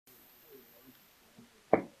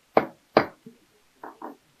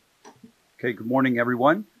Okay, good morning,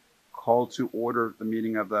 everyone. Call to order the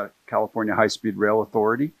meeting of the California High-Speed Rail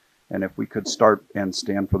Authority. And if we could start and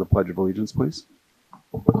stand for the Pledge of Allegiance, please.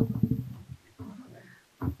 Allegiance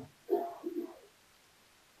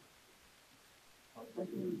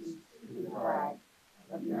to the flag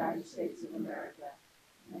of the United States of America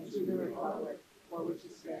and to the republic for which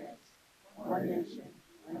it stands, one nation,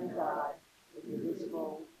 under God,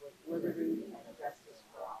 indivisible, with liberty and justice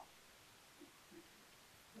for all.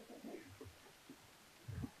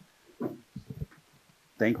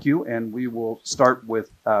 Thank you, and we will start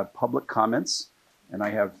with public comments, and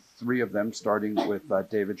I have 3 of them, starting with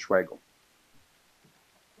David Schwagel.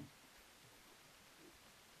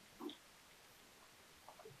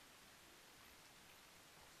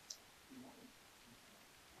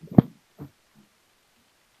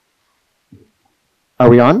 Are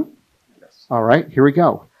we on? Yes. All right, here we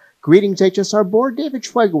go. Greetings, HSR Board. David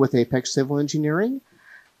Schwagel with Apex Civil Engineering.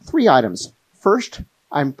 3 items. First,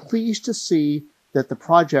 I'm pleased to see that the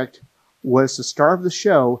project was the star of the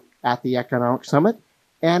show at the Economic Summit,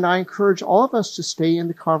 and I encourage all of us to stay in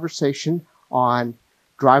the conversation on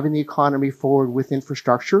driving the economy forward with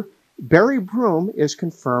infrastructure. Barry Broom is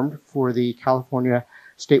confirmed for the California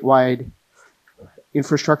Statewide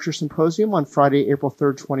Infrastructure Symposium on Friday, April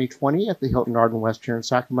 3rd, 2020 at the Hilton Garden West here in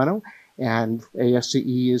Sacramento, and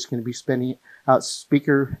ASCE is going to be spending out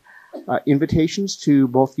speaker invitations to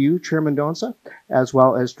both you, Chairman Donza, as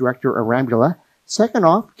well as Director Arambula. Second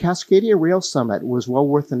off, Cascadia Rail Summit was well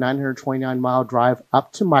worth the 929-mile drive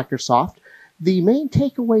up to Microsoft. The main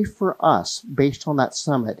takeaway for us, based on that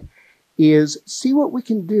summit, is see what we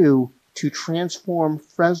can do to transform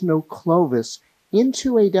Fresno Clovis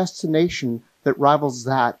into a destination that rivals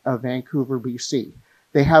that of Vancouver, BC.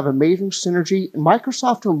 They have amazing synergy.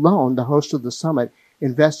 Microsoft alone, the host of the summit,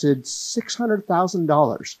 invested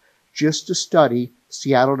 $600,000 just to study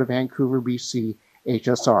Seattle to Vancouver, BC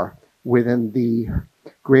HSR within the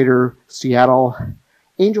greater Seattle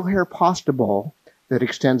Angel Hair Pasta Bowl that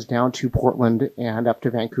extends down to Portland and up to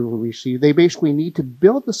Vancouver, BC. They basically need to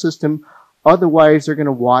build the system. Otherwise, they're going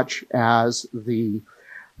to watch as the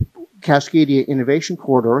Cascadia Innovation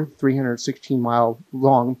Corridor, 316-mile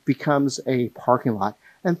long, becomes a parking lot.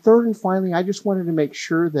 And third and finally, I just wanted to make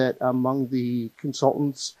sure that among the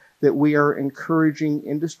consultants that we are encouraging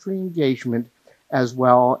industry engagement as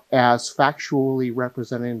well as factually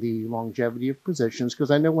representing the longevity of positions,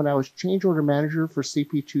 because I know when I was change order manager for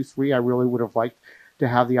CP23, I really would have liked to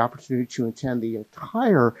have the opportunity to attend the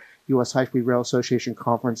entire U.S. High-Speed Rail Association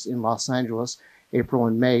conference in Los Angeles, April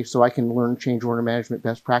and May, so I can learn change order management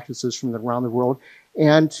best practices from around the world,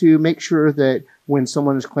 and to make sure that when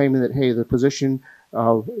someone is claiming that, hey, the position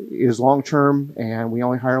is long-term and we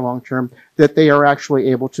only hire long-term, that they are actually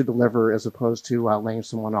able to deliver as opposed to laying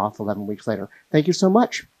someone off 11 weeks later. Thank you so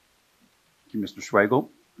much. Thank you, Mr. Schwagel.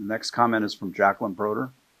 The next comment is from Jacqueline Broder.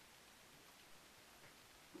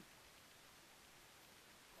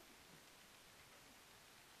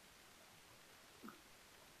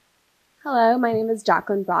 Hello, my name is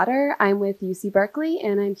Jacqueline Broder. I'm with UC Berkeley,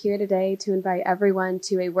 and I'm here today to invite everyone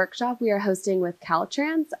to a workshop we are hosting with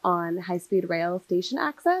Caltrans on high-speed rail station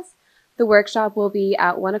access. The workshop will be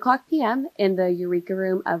at 1:00 p.m. in the Eureka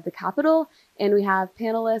Room of the Capitol, and we have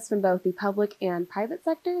panelists from both the public and private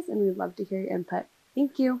sectors, and we'd love to hear your input.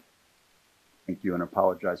 Thank you. Thank you, and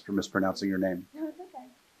apologize for mispronouncing your name. No, it's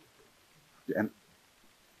okay. And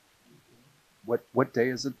what day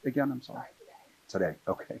is it again? I'm sorry. Today.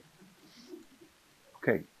 Okay.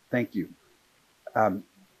 Okay, thank you.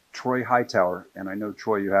 Troy Hightower, and I know,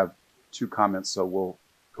 Troy, you have 2 comments, so we'll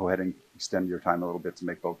go ahead and extend your time a little bit to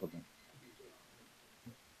make both of them.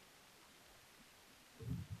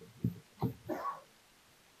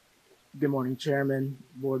 Good morning, Chairman,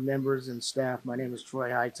 board members, and staff. My name is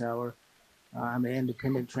Troy Hightower. I'm an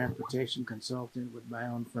independent transportation consultant with my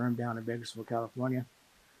own firm down in Bakersfield, California.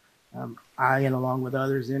 I, and along with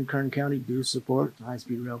others in Kern County, do support the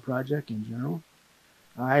high-speed rail project in general.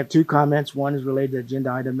 I have 2 comments. One is related to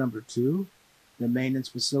agenda item number 2, the maintenance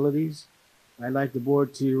facilities. I'd like the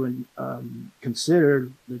board to consider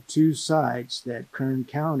the 2 sites that Kern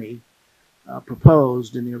County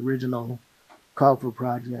proposed in the original call for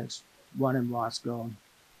projects, one in Wasco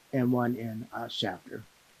and one in Shafter.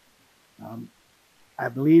 I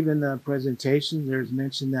believe in the presentation there's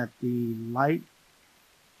mention that the light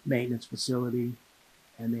maintenance facility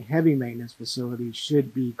and the heavy maintenance facility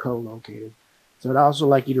should be co-located. So I'd also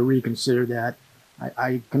like you to reconsider that.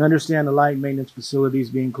 I can understand the light maintenance facilities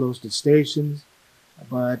being close to stations,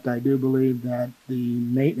 but I do believe that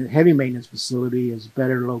the heavy maintenance facility is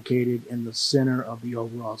better located in the center of the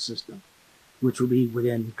overall system, which will be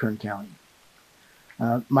within Kern County.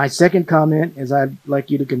 My second comment is I'd like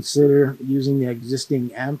you to consider using the existing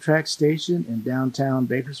Amtrak station in downtown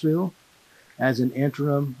Bakersfield as an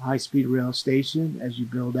interim high-speed rail station as you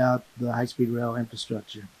build out the high-speed rail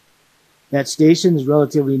infrastructure. That station is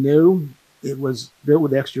relatively new. It was built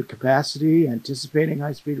with extra capacity, anticipating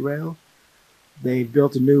high-speed rail. They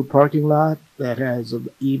built a new parking lot that has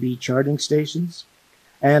EV charging stations.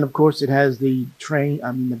 And of course, it has the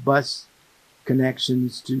bus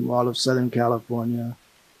connections to all of Southern California,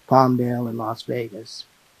 Palmdale, and Las Vegas.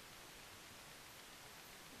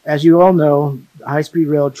 As you all know, high-speed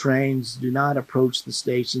rail trains do not approach the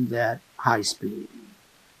stations at high speed.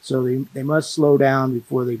 So they must slow down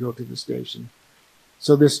before they go to the station.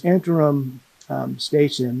 So this interim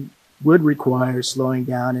station would require slowing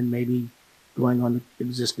down and maybe going on the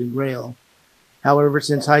existing rail. However,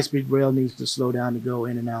 since high-speed rail needs to slow down to go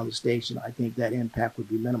in and out of the station, I think that impact would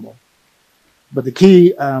be minimal. But the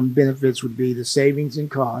key benefits would be the savings in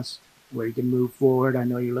cost, where you can move forward. I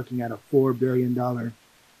know you're looking at a $4 billion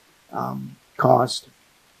cost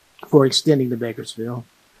for extending to Bakersfield.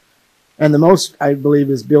 And the most, I believe,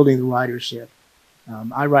 is building the ridership.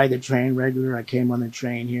 I ride the train regular. I came on the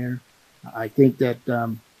train here. I think that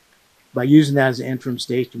by using that as an interim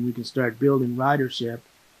station, we can start building ridership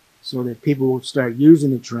so that people will start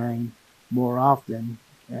using the train more often.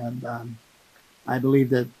 And I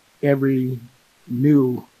believe that every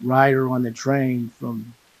new rider on the train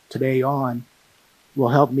from today on will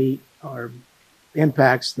help meet our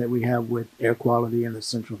impacts that we have with air quality in the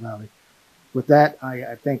Central Valley. With that,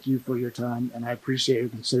 I thank you for your time, and I appreciate your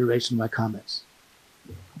consideration of my comments.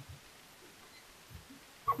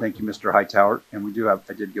 Thank you, Mr. Hightower. And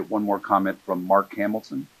I did get one more comment from Mark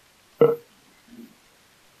Hamilton.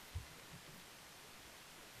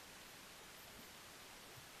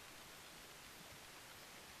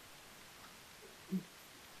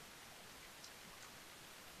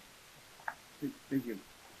 Thank you.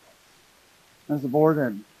 As the board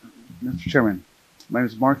and Mr. Chairman, my name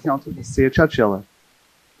is Mark Hamilton, the City of Chowchilla.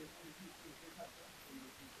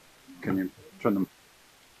 Can you turn them?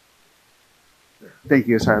 Thank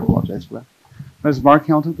you. Sorry, I apologize for that. My name is Mark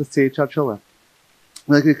Hamilton, the City of Chowchilla.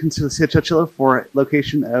 I'd like to consider the City of Chowchilla for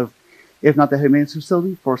location of, if not the maintenance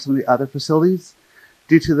facility, for some of the other facilities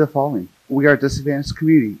due to the following. We are a disadvantaged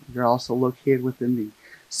community. We are also located within the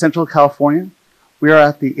Central California. We are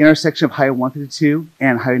at the intersection of Highway 152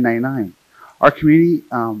 and Highway 99. Our community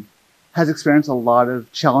has experienced a lot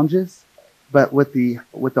of challenges, but with the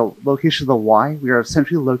location of the Y, we are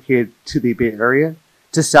essentially located to the Bay Area,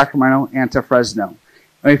 to Sacramento, and to Fresno.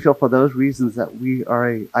 And we feel for those reasons that we are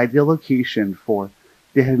an ideal location for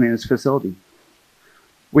the head maintenance facility.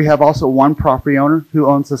 We have also one property owner who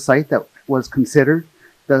owns the site that was considered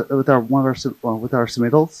with our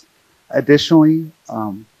submittals. Additionally,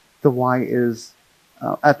 the Y is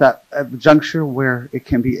at the juncture where it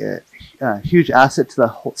can be a huge asset to the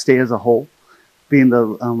whole state as a whole, being the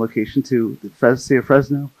location to the city of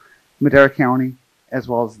Fresno, Madera County, as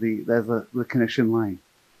well as the connection line.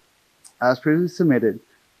 As previously submitted,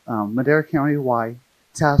 Madera County Y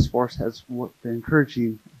Task Force has been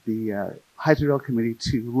encouraging the High-Speed Rail Committee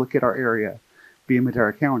to look at our area, being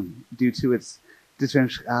Madera County, due to its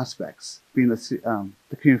disadvantaged aspects, being the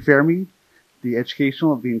community fair meet, the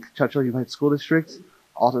educational, being Chowchilla Unified School District,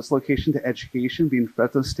 also its location to education, being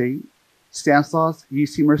Fresno State, Stanislaus,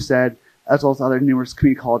 UC Merced, as well as other numerous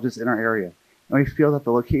community colleges in our area. And we feel that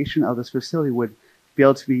the location of this facility would be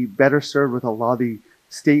able to be better served with a lot of the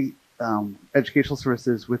state educational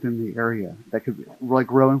services within the area that could really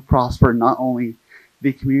grow and prosper not only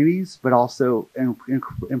the communities, but also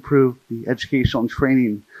improve the educational and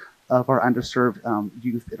training of our underserved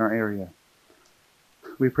youth in our area.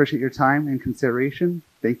 We appreciate your time and consideration.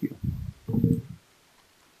 Thank you.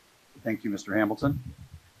 Thank you, Mr. Hamilton.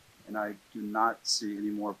 And I do not see any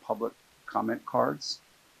more public comment cards.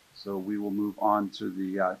 So we will move on to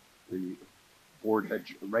the board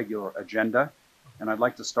regular agenda. And I'd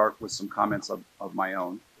like to start with some comments of my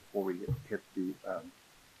own before we hit the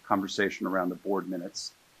conversation around the board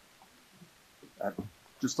minutes.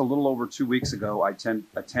 Just a little over 2 weeks ago, I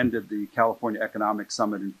attended the California Economic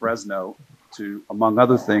Summit in Fresno to, among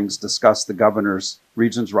other things, discuss the governor's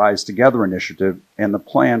Regions Rise Together initiative and the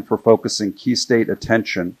plan for focusing key state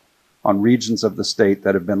attention on regions of the state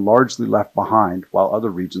that have been largely left behind while other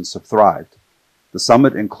regions have thrived. The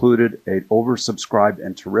summit included an oversubscribed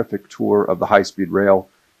and terrific tour of the high-speed rail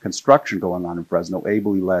construction going on in Fresno,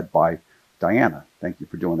 ably led by Diana. Thank you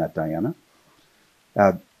for doing that, Diana.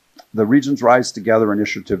 The Regions Rise Together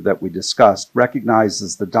initiative that we discussed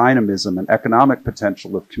recognizes the dynamism and economic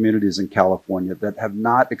potential of communities in California that have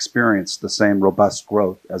not experienced the same robust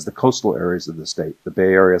growth as the coastal areas of the state, the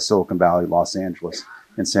Bay Area, Silicon Valley, Los Angeles,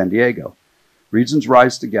 and San Diego. Regions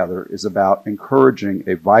Rise Together is about encouraging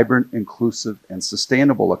a vibrant, inclusive, and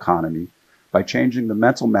sustainable economy by changing the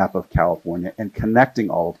mental map of California and connecting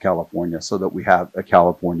all of California so that we have a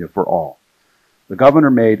California for all. The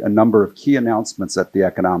governor made a number of key announcements at the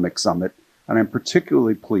Economic Summit, and I'm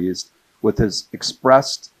particularly pleased with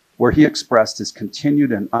where he expressed his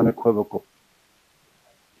continued and unequivocal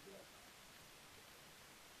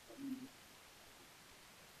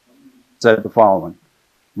said the following: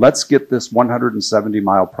 "Let's get this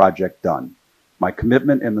 170-mile project done. My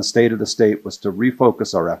commitment in the state of the state was to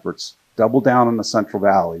refocus our efforts, double down on the Central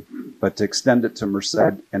Valley, but to extend it to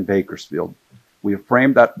Merced and Bakersfield. We have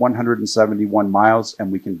framed that 171 miles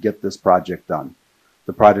and we can get this project done.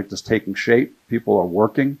 The project is taking shape. People are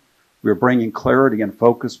working. We are bringing clarity and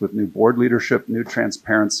focus with new board leadership, new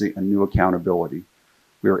transparency, and new accountability.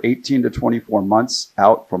 We are 18 to 24 months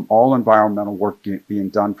out from all environmental work being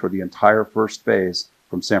done for the entire first phase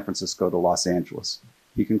from San Francisco to Los Angeles."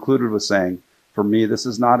 He concluded with saying, "For me, this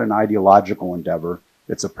is not an ideological endeavor.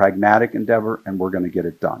 It's a pragmatic endeavor, and we're going to get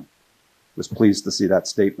it done." Was pleased to see that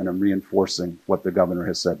statement and reinforcing what the governor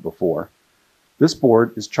has said before. This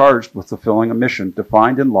board is charged with fulfilling a mission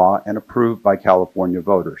defined in law and approved by California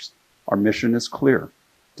voters. Our mission is clear: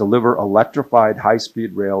 deliver electrified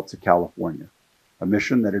high-speed rail to California, a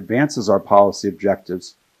mission that advances our policy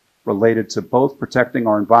objectives related to both protecting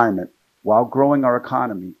our environment while growing our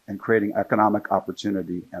economy and creating economic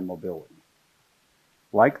opportunity and mobility.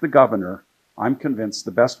 Like the governor, I'm convinced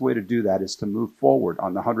the best way to do that is to move forward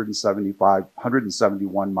on the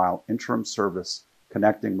 171-mile interim service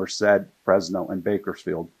connecting Merced, Fresno, and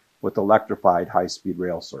Bakersfield with electrified high-speed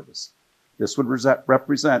rail service. This would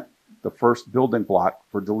represent the first building block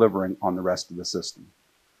for delivering on the rest of the system.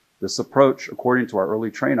 This approach, according to our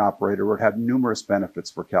early train operator, would have numerous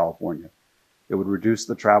benefits for California. It would reduce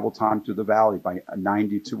the travel time through the valley by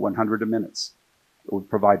 90 to 100 minutes. It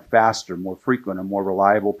would provide faster, more frequent, and more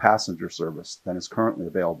reliable passenger service than is currently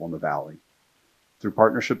available in the valley. Through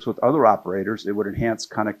partnerships with other operators, it would enhance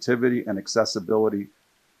connectivity and accessibility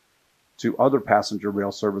to other passenger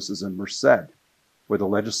rail services in Merced, where the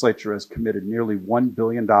legislature has committed nearly $1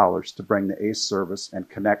 billion to bring the ACE service and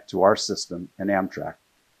connect to our system and Amtrak.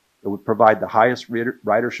 It would provide the highest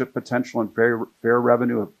ridership potential and fare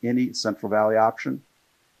revenue of any Central Valley option,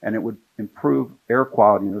 and it would improve air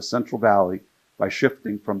quality in the Central Valley by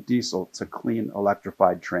shifting from diesel to clean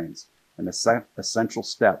electrified trains, an essential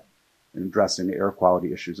step in addressing the air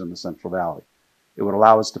quality issues in the Central Valley. It would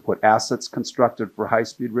allow us to put assets constructed for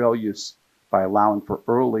high-speed rail use by allowing for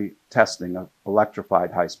early testing of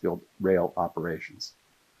electrified high-speed rail operations.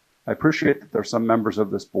 I appreciate that there are some members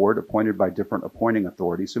of this board appointed by different appointing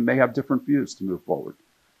authorities who may have different views to move forward.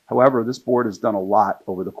 However, this board has done a lot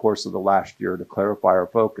over the course of the last year to clarify our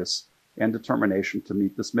focus and determination to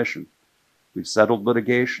meet this mission. We've settled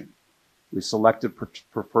litigation. We've selected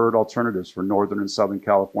preferred alternatives for Northern and Southern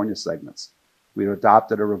California segments. We've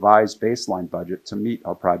adopted a revised baseline budget to meet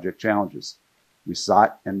our project challenges. We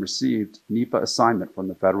sought and received NEPA assignment from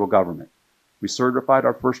the federal government. We certified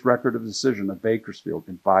our first record of decision of Bakersfield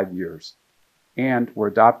in 5 years. And we're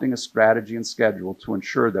adopting a strategy and schedule to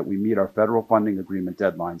ensure that we meet our federal funding agreement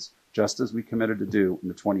deadlines, just as we committed to do in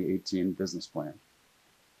the 2018 business plan.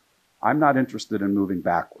 I'm not interested in moving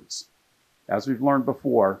backwards. As we've learned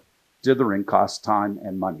before, dithering costs time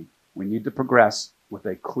and money. We need to progress with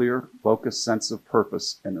a clear, focused sense of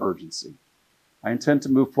purpose and urgency. I intend to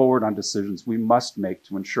move forward on decisions we must make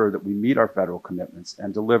to ensure that we meet our federal commitments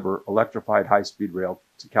and deliver electrified high-speed rail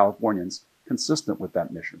to Californians consistent with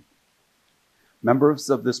that mission. Members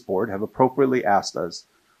of this board have appropriately asked us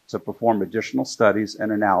to perform additional studies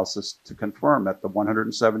and analysis to confirm that the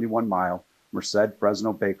 171-mile Merced,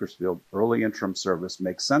 Fresno, Bakersfield early interim service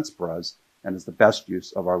makes sense for us and is the best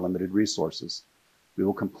use of our limited resources. We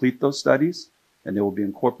will complete those studies, and they will be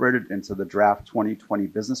incorporated into the draft 2020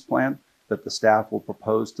 business plan that the staff will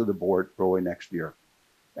propose to the board early next year.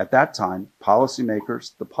 At that time,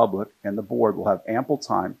 policymakers, the public, and the board will have ample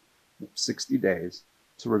time, 60 days,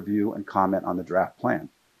 to review and comment on the draft plan.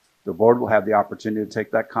 The board will have the opportunity to take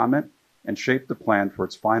that comment and shape the plan for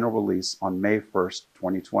its final release on May 1st,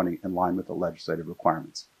 2020, in line with the legislative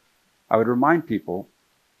requirements. I would remind people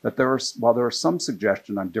that while there are some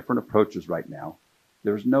suggestion on different approaches right now,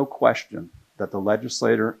 there is no question that the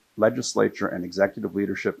legislature and executive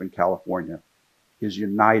leadership in California is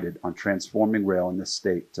united on transforming rail in this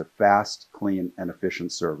state to fast, clean, and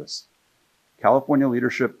efficient service. California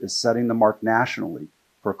leadership is setting the mark nationally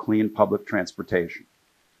for clean public transportation.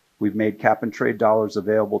 We've made cap and trade dollars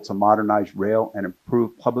available to modernize rail and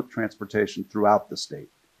improve public transportation throughout the state.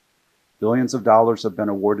 Billions of dollars have been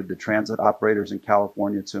awarded to transit operators in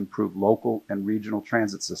California to improve local and regional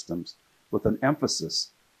transit systems with an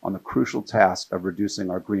emphasis on the crucial task of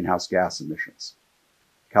reducing our greenhouse gas emissions.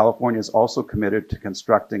 California is also committed to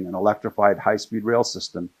constructing an electrified high-speed rail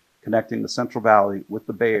system connecting the Central Valley with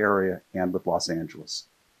the Bay Area and with Los Angeles.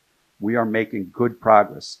 We are making good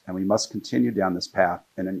progress, and we must continue down this path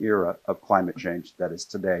in an era of climate change that is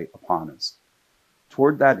today upon us.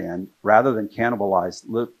 Toward that end, rather than cannibalize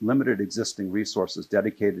limited existing resources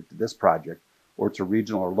dedicated to this project or to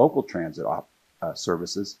regional or local transit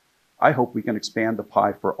services, I hope we can expand the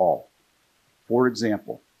pie for all. For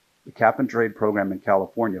example, the Cap and Trade program in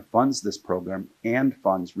California funds this program and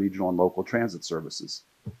funds regional and local transit services.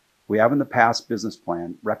 We have in the past business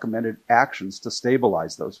plan recommended actions to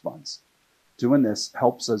stabilize those funds. Doing this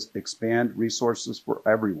helps us expand resources for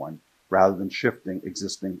everyone rather than shifting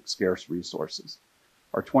existing scarce resources.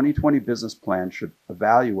 Our 2020 business plan should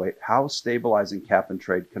evaluate how stabilizing cap and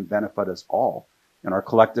trade can benefit us all in our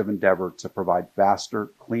collective endeavor to provide faster,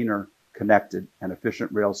 cleaner, connected, and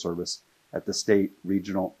efficient rail service at the state,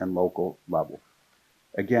 regional, and local level.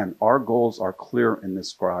 Again, our goals are clear in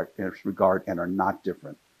this regard and are not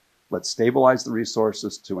different. Let's stabilize the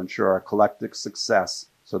resources to ensure our collective success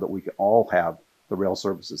so that we can all have the rail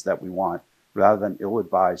services that we want, rather than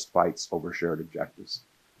ill-advised fights over shared objectives.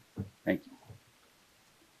 Thank you.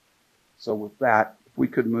 So with that, if we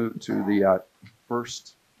could move to the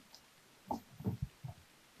first.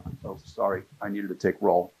 Oh, sorry, I needed to take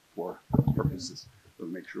roll for purposes. So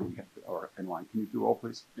make sure we are in line. Can you do roll,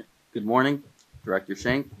 please? Good morning, Director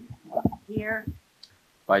Schenk. Here.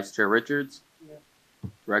 Vice Chair Richards. Here.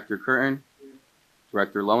 Director Curtin. Here.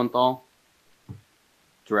 Director Lowenthal.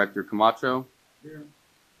 Director Camacho. Here.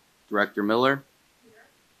 Director Miller. Here.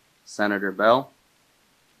 Senator Bell.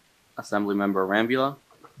 Assemblymember Rambula.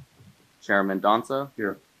 Chairman Donza.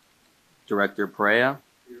 Here. Director Perea.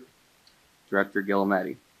 Here. Director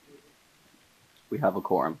Guillemetti. We have a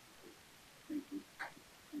quorum. Thank you.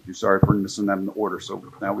 Thank you. Sorry for missing them in the order. So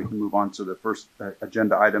now we can move on to the first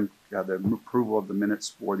agenda item, the approval of the minutes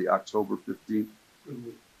for the October 15th.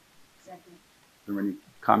 Second. Are there any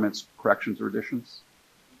comments, corrections, or additions?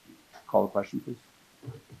 Call the question, please.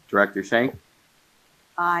 Director Schenk.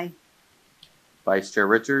 Aye. Vice Chair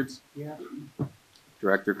Richards. Yeah.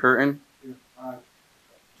 Director Curtin. Here. Aye.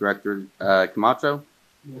 Director Camacho.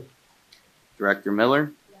 Yes. Director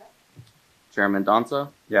Miller. Yes. Chairman Donza.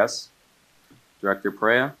 Yes. Director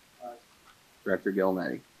Perea. Aye. Director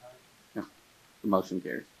Guillemetti. Yeah. The motion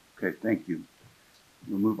carries. Okay, thank you.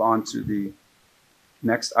 We'll move on to the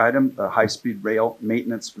next item, the high-speed rail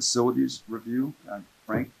maintenance facilities review.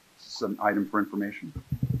 Frank, this is an item for information.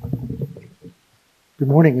 Good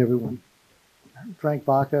morning, everyone. I'm Frank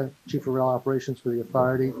Baca, Chief of Rail Operations for the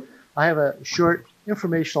Authority. I have a short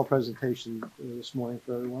informational presentation this morning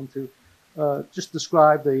for everyone to just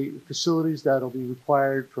describe the facilities that will be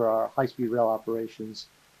required for our high-speed rail operations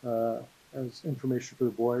as information for the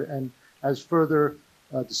board, and as further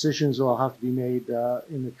decisions will have to be made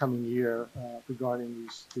in the coming year regarding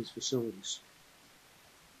these facilities.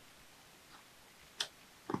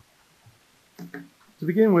 To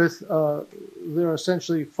begin with, there are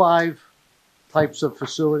essentially 5 types of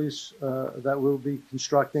facilities that we'll be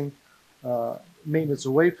constructing. Maintenance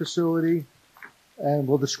away facility, and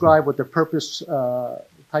we'll describe what the purpose,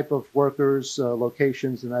 type of workers,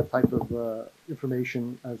 locations, and that type of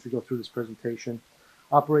information as we go through this presentation.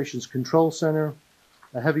 Operations Control Center,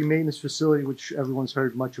 a heavy maintenance facility, which everyone's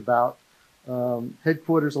heard much about,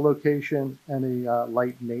 headquarters location, and a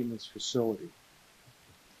light maintenance facility.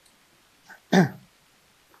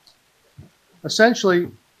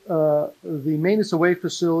 Essentially, the maintenance away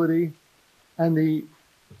facility and the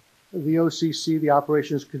OCC, the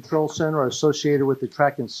Operations Control Center, are associated with the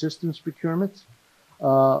track and systems procurement.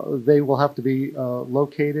 They will have to be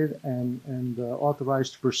located and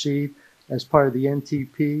authorized to proceed as part of the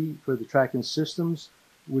NTP for the track and systems,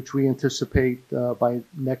 which we anticipate by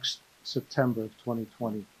next September of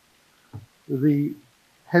 2020. The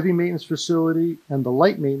heavy maintenance facility and the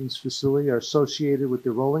light maintenance facility are associated with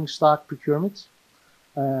the rolling stock procurement,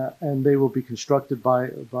 and they will be constructed by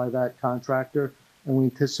that contractor. And we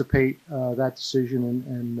anticipate that decision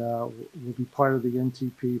and will be part of the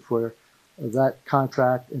NTP for that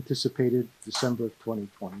contract, anticipated December of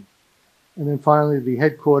 2020. And then finally, the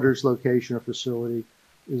headquarters location or facility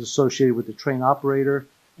is associated with the train operator,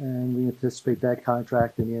 and we anticipate that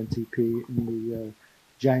contract in the NTP in the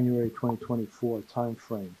January 2024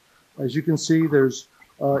 timeframe. As you can see, there's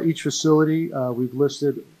each facility. We've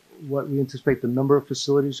listed what we anticipate the number of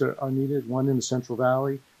facilities are needed, 1 in the Central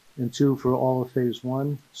Valley and 2 for all of Phase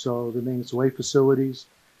 1. So the maintenance away facilities,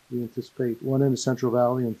 we anticipate 1 in the Central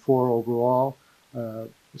Valley and 4 overall,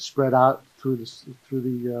 spread out through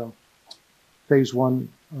the Phase 1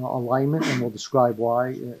 alignment, and we'll describe why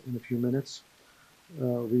in a few minutes.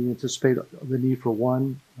 We anticipate the need for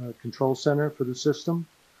 1 control center for the system,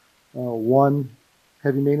 1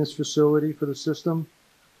 heavy maintenance facility for the system,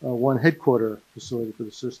 1 headquarter facility for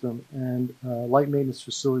the system, and light maintenance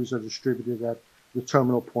facilities are distributed at the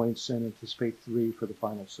terminal points, and anticipate 3 for the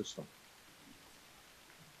final system.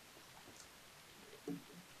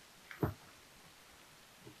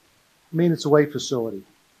 Maintenance away facility.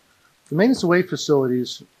 The maintenance away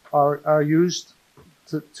facilities are used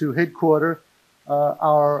to headquarter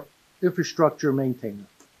our infrastructure maintainer.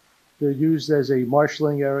 They're used as a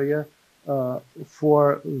marshaling area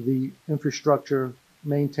for the infrastructure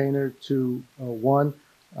maintainer to, 1,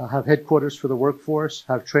 have headquarters for the workforce,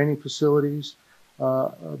 have training facilities,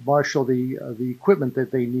 marshal the equipment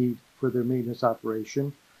that they need for their maintenance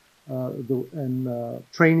operation, and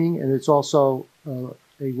training, and it's also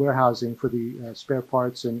a warehousing for the spare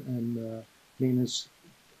parts and maintenance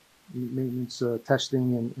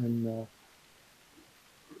testing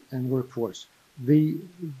and workforce. The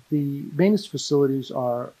maintenance facilities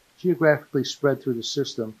are geographically spread through the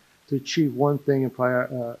system to achieve one thing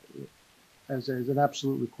as an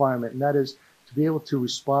absolute requirement, and that is to be able to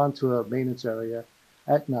respond to a maintenance area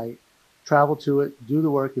at night, travel to it, do the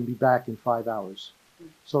work, and be back in 5 hours.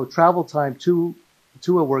 So travel time to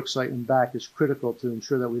a work site and back is critical to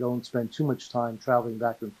ensure that we don't spend too much time traveling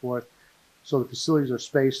back and forth. So the facilities are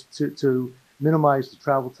spaced to minimize the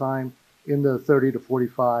travel time in the 30 to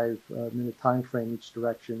 45 minute time frame each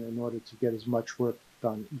direction in order to get as much work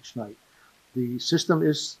done each night. The system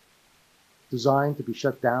is designed to be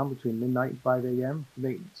shut down between midnight and 5 a.m. for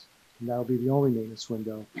maintenance, and that'll be the only maintenance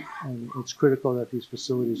window. And it's critical that these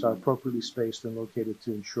facilities are appropriately spaced and located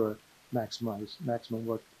to ensure maximum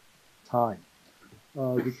work time.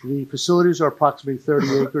 The facilities are approximately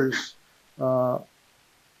 30 acres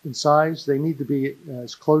in size. They need to be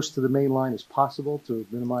as close to the main line as possible to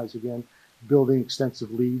minimize, again, building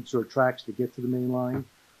extensive leads or tracks to get to the main line.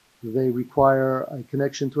 They require a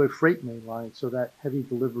connection to a freight main line so that heavy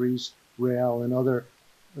deliveries, rail, and other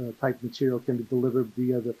type material can be delivered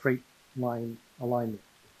via the freight line alignment.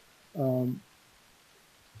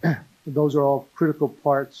 Those are all critical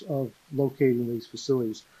parts of locating these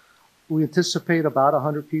facilities. We anticipate about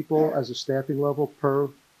 100 people as a staffing level per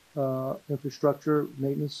infrastructure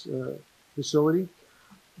maintenance facility.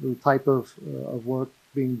 The type of work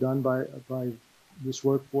being done by this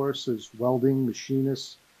workforce is welding,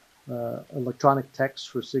 machinists, electronic techs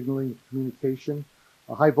for signaling and communication,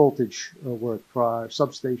 high voltage work for our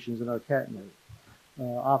substations and our catenary,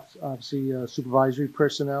 obviously supervisory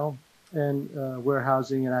personnel, and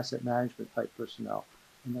warehousing and asset management type personnel.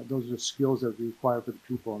 And those are skills that we require for the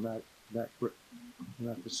people in that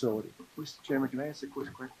facility. Mr. Chairman, can I ask a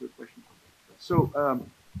quick question? So,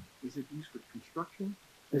 is it used for construction?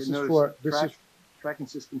 This is for tracking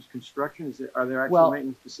systems construction. Are there actual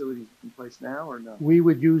maintenance facilities in place now, or no? We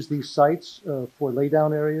would use these sites for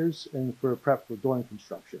laydown areas and for prep for during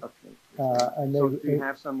construction. Okay. So do you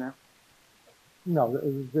have some now? No.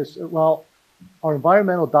 Our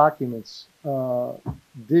environmental documents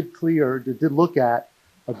did look at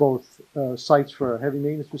both sites for heavy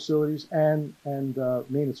maintenance facilities and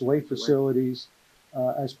maintenance away facilities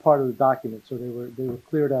as part of the document. So they were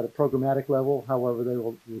cleared at a programmatic level. However, they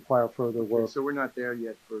will require further work. Okay, so we're not there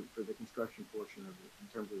yet for the construction portion of it in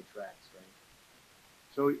terms of the tracks, right?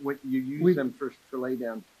 So what you use them for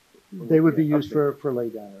laydown? They would be used for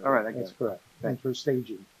laydown. All right, I that's it. Correct. And for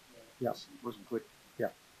staging. Yes. Wasn't clear. Yeah.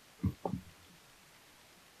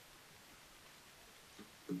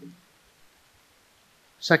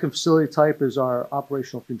 Second facility type is our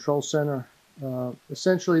operational control center.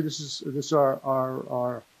 Essentially, this is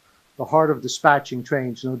the heart of dispatching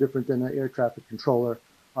trains, no different than an air traffic controller.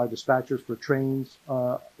 Our dispatchers for trains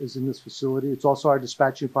is in this facility. It's also our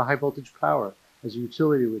dispatching for high voltage power, as a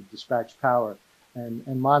utility would dispatch power,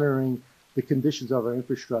 and monitoring the conditions of our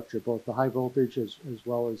infrastructure, both the high voltage as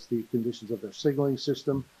well as the conditions of their signaling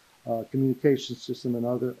system, communication system, and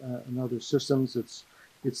other systems.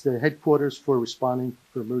 It's the headquarters for responding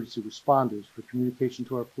for emergency responders, for communication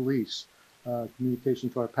to our police, communication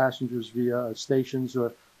to our passengers via stations,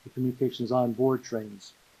 or the communications on board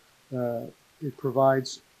trains. It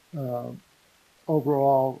provides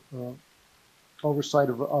overall oversight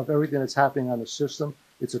of everything that's happening on the system.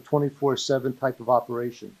 It's a 24/7 type of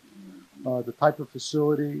operation. The type of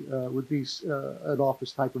facility would be an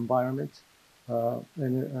office type environment.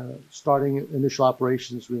 Starting initial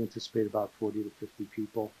operations, we anticipate about 40 to 50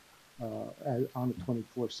 people on a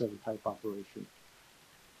 24/7 type operation.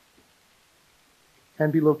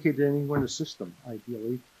 Can be located anywhere in the system,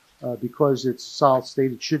 ideally, because it's solid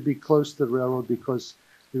state. It should be close to the railroad because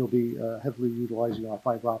it'll be heavily utilizing our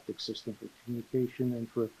fiber optic system for communication and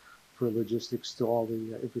for logistics to all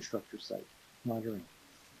the infrastructure site monitoring.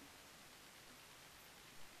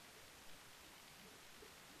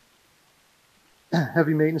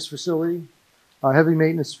 Heavy maintenance facility. Our heavy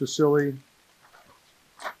maintenance facility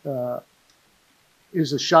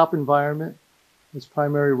is a shop environment. Its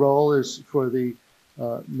primary role is for the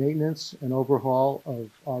maintenance and overhaul of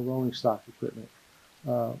our rolling stock equipment.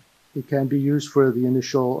 It can be used for the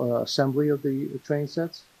initial assembly of the train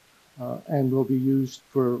sets and will be used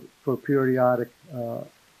for periodic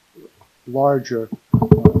larger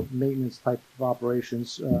maintenance type of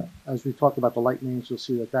operations. As we talk about the light maintenance, you'll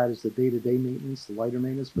see that is the day-to-day maintenance, the lighter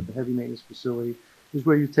maintenance, but the heavy maintenance facility is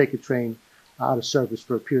where you take a train out of service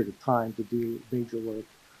for a period of time to do major work.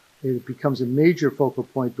 It becomes a major focal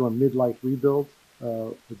point during mid-life rebuild.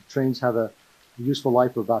 The trains have a useful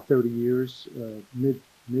life of about 30 years.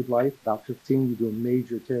 Mid-life, about 15, you do a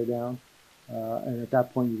major tear down. And at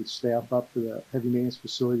that point, you would staff up to the heavy maintenance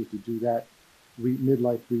facility to do that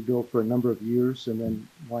mid-life rebuild for a number of years and then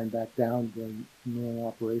wind back down during normal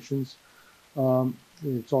operations.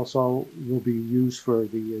 It's also will be used for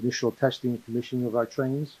the initial testing and commissioning of our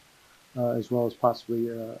trains, as well as possibly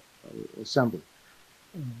assembly.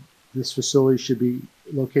 This facility should be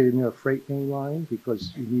located near a freight main line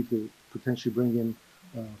because you need to potentially bring in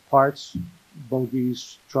parts,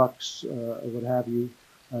 bogies, trucks, what have you,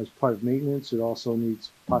 as part of maintenance. It also needs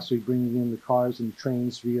possibly bringing in the cars and the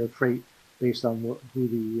trains via freight based on who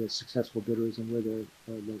the successful bidder is and where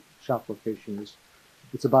the shop location is.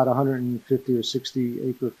 It's about 150 or 60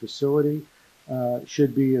 acre facility.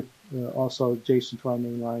 Should be also adjacent to our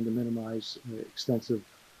main line to minimize extensive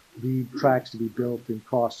lead tracks to be built and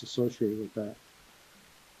costs associated with that.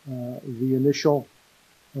 The initial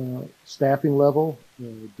staffing level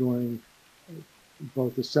during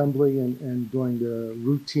both assembly and during the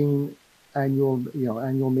routine annual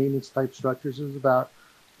maintenance type structures is about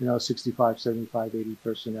 65, 75, 80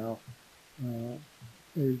 personnel.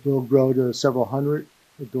 It will grow to several hundred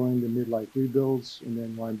during the mid-life rebuilds and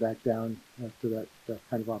then wind back down after that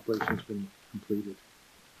kind of operation has been completed.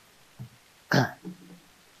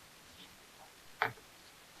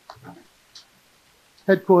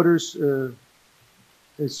 Headquarters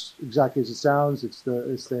is exactly as it sounds. It's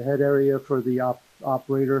the head area for the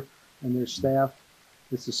operator and their staff.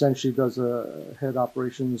 This essentially does a head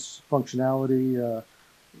operations functionality.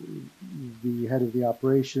 The head of the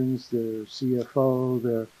operations, their CFO,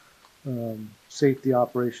 their safety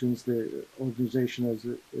operations, the organization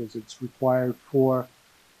as it's required for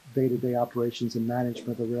day-to-day operations and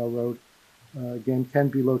management of the railroad. Again, can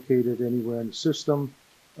be located anywhere in the system,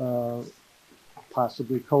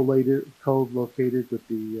 possibly co-located with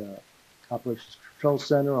the operations control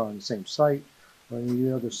center on the same site or any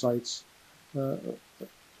other sites.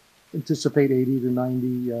 Anticipate 80 to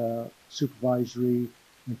 90 supervisory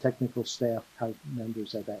and technical staff type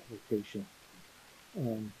members at that location.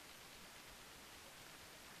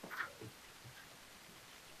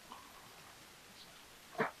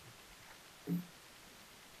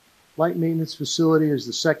 Light maintenance facility is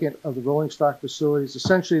the second of the rolling stock facilities.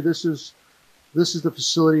 Essentially, this is the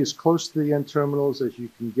facility as close to the end terminals as you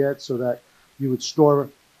can get so that you would store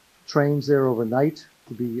trains there overnight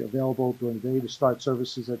to be available during the day to start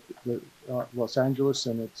services at Los Angeles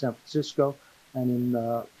and at San Francisco, and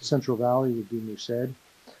in Central Valley would be Merced.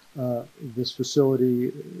 This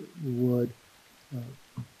facility would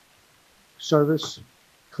service,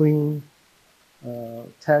 clean,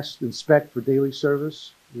 test, inspect for daily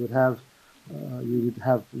service. You would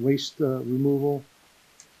have waste removal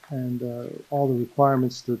and all the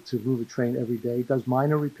requirements to move a train every day. It does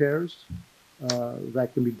minor repairs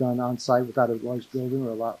that can be done on site without a large building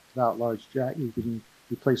or without large jack. You can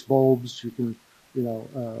replace bulbs. You can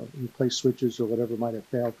replace switches or whatever might have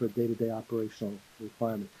failed for a day-to-day operational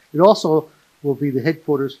requirement. It also will be the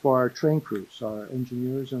headquarters for our train crews, our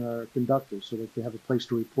engineers and our conductors, so that they have a place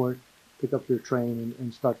to report, pick up their train,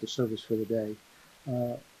 and start the service for the day.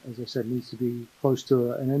 As I said, it needs to be close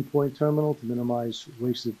to an endpoint terminal to minimize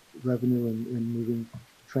wasted revenue in moving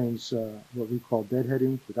trains, what we call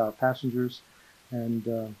deadheading, without passengers,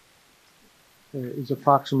 and is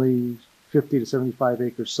approximately 50 to 75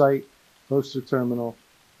 acre site, close to the terminal,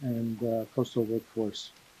 and close to a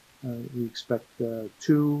workforce. We expect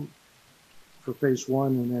 2 for phase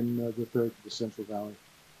one, and then the third for the Central Valley.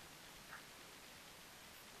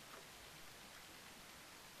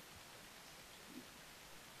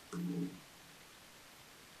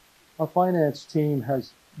 Our finance team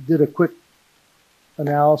did a quick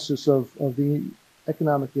analysis of the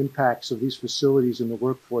economic impacts of these facilities and the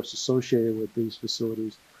workforce associated with these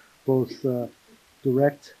facilities, both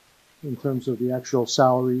direct in terms of the actual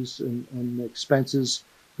salaries and the expenses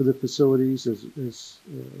for the facilities, as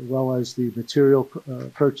well as the material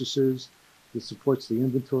purchases that supports the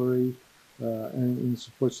inventory and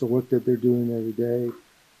supports the work that they're doing every day.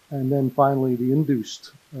 And then finally, the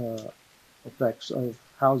induced effects of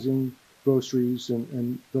housing, groceries,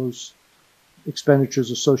 and those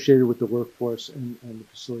expenditures associated with the workforce and the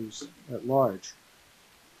facilities at large.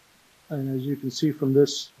 And as you can see from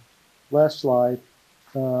this last slide,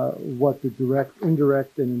 what the direct,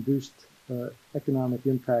 indirect, and induced economic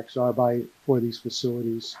impacts are for these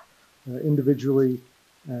facilities individually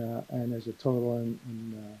and as a total, and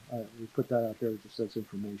we put that out there just as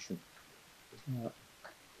information.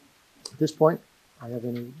 At this point, I have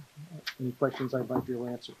any questions I might be able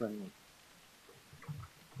to answer for anyone.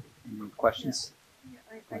 Any questions? Yeah,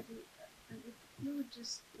 I do. If you would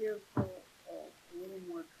just give a little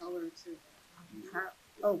more color to how,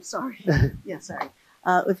 oh, sorry. Yeah, sorry.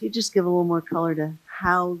 If you just give a little more color to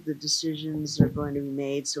how the decisions are going to be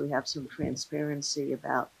made, so we have some transparency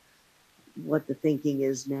about what the thinking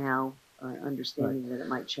is now, understanding that it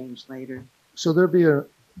might change later. So there'll be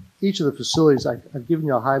each of the facilities, I've given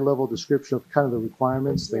you a high level description of kind of the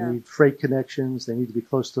requirements. They need freight connections. They need to be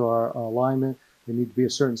close to our alignment. They need to be a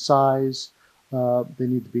certain size. They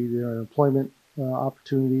need to be there employment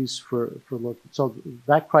opportunities for local. So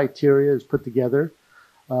that criteria is put together,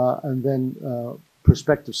 and then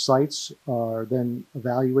prospective sites are then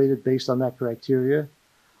evaluated based on that criteria.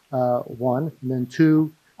 One, and then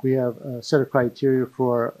two, we have a set of criteria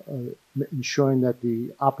for ensuring that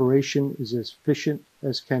the operation is as efficient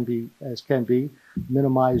as can be,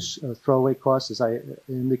 minimize throwaway costs. As I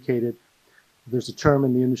indicated, there's a term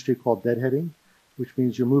in the industry called deadheading, which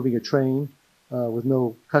means you're moving a train with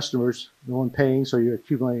no customers, no one paying, so you're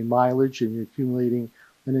accumulating mileage and you're accumulating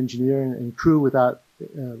an engineer and crew without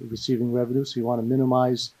receiving revenue. So you want to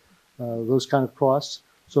minimize those kind of costs.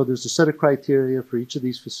 So there's a set of criteria for each of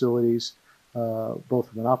these facilities, both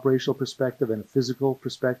from an operational perspective and a physical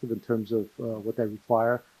perspective in terms of what they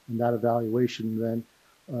require. And that evaluation then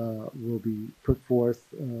will be put forth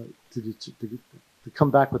to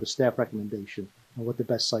come back with a staff recommendation on what the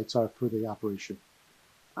best sites are for the operation.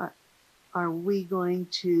 Are we going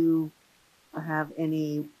to have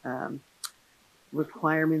any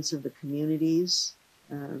requirements of the communities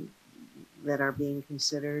that are being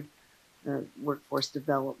considered, workforce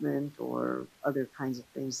development or other kinds of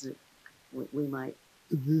things that we might?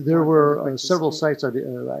 There were several sites. I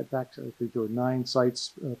think there were 9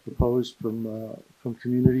 sites proposed from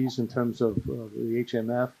communities in terms of the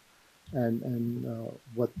HMF, and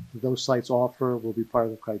what those sites offer will be part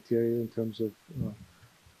of the criteria in terms of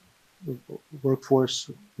workforce,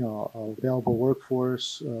 available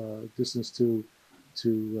workforce, distance to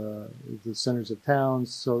the centers of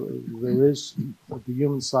towns. So there is the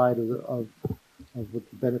human side of what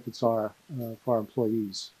the benefits are for our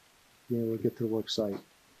employees being able to get to the work site.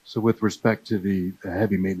 So with respect to the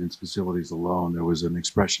heavy maintenance facilities alone, there was an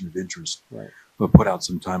expression of interest put out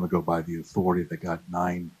some time ago by the authority that got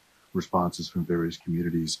 9 responses from various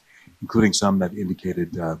communities, including some that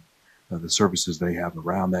indicated the services they have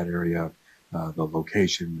around that area, the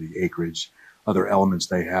location, the acreage, other elements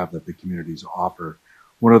they have that the communities offer.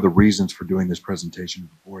 One of the reasons for doing this presentation to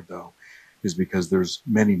the board, though, is because there's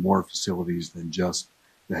many more facilities than just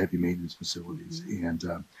the heavy maintenance facilities. And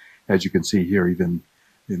as you can see here, even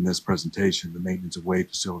in this presentation, the maintenance of way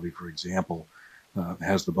facility, for example,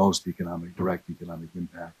 has the most direct economic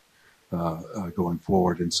impact going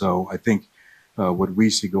forward. And so I think what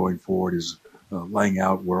we see going forward is laying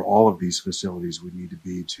out where all of these facilities would need to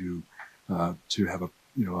be to have a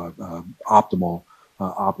optimal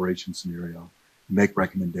operation scenario, make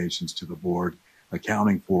recommendations to the board,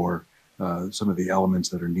 accounting for some of the elements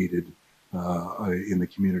that are needed in the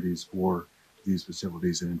communities for these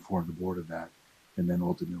facilities, and inform the board of that, and then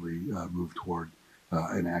ultimately move toward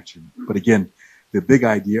an action. But again, the big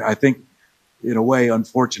idea, I think, in a way,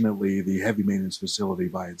 unfortunately, the heavy maintenance facility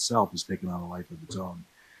by itself has taken on a life of its own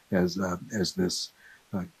as this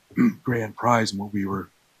grand prize. And what we were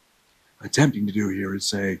attempting to do here is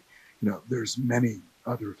say, there's many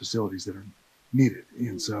other facilities that are needed.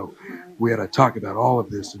 And so we had to talk about all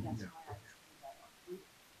of this. And,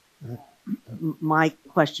 My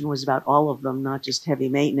question was about all of them, not just heavy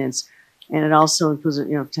maintenance. And it also includes,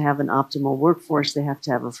 to have an optimal workforce, they have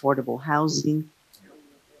to have affordable housing.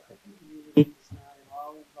 It's not at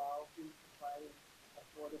all involved in providing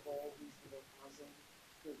affordable, reasonable housing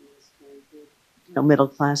for these very good.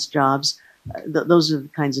 Middle-class jobs. Those are the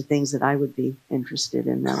kinds of things that I would be interested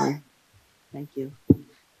in knowing. Thank you.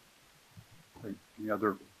 Great. Any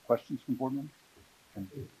other questions from board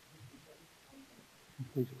members?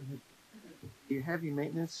 Your heavy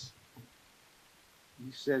maintenance,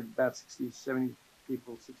 you said about 60, 70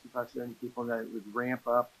 people, 65, 70 people, that it would ramp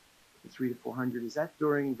up to 300 to 400. Is that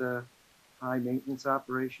during the high maintenance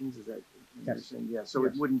operations? Is that? Yes. Yeah. So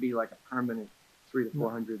Yes. it wouldn't be like a permanent 300 to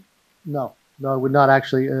 400. No, it would not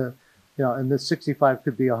actually. And the 65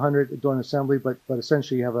 could be 100 during assembly, but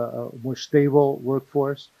essentially you have a more stable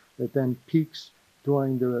workforce that then peaks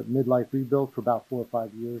during the midlife rebuild for about 4 or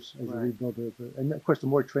 5 years as you rebuild and of course the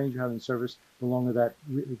more trains you have in service, the longer that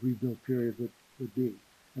rebuild period would be.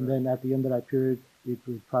 And then at the end of that period, it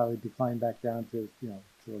would probably decline back down to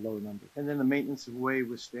to a lower number. And then the maintenance of way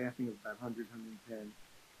with staffing of about 100, 110.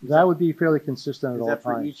 That would be fairly consistent at all Is that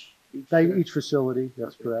times. for Each facility,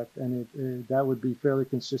 that's correct, and that would be fairly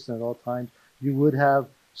consistent at all times. You would have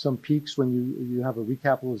some peaks when you have a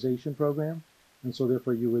recapitalization program, and so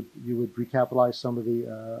therefore you would recapitalize some of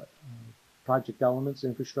the project elements,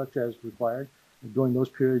 infrastructure as required. And during those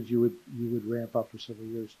periods, you would ramp up for several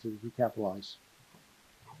years to recapitalize.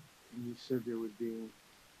 And you said there would be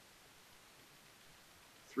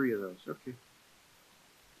 3 of those. Okay.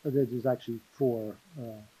 There's actually 4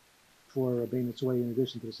 abatements away in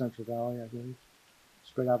addition to the Central Valley, I believe,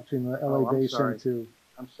 spread out between the LA Basin to.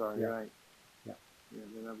 I'm sorry. Yeah. Right. Yeah. Yeah.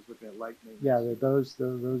 Then I was looking at light maintenance. Yeah, those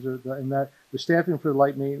are and that the staffing for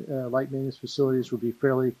light maintenance facilities would be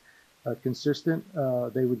fairly consistent.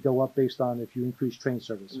 They would go up based on if you increase train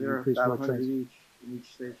service. And there are increase about more 100 trains. each in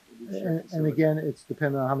each station. And again, it's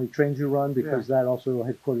dependent on how many trains you run because that also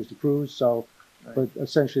headquarters the crews. So, but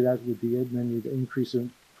essentially that would be it. And then you'd increase it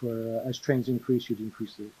for as trains increase, you'd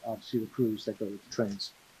increase obviously the crews that go with the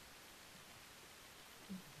trains.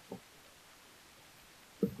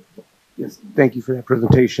 Yes, thank you for that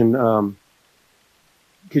presentation.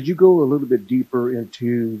 Could you go a little bit deeper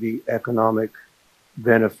into the economic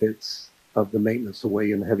benefits of the maintenance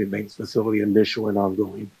away in the heavy maintenance facility, initial and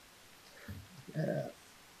ongoing?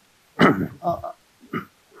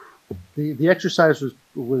 The exercise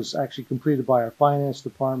was actually completed by our finance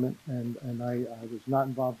department, and I was not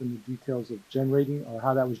involved in the details of generating or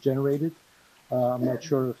how that was generated. I'm not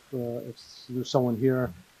sure if there's someone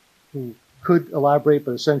here who could elaborate,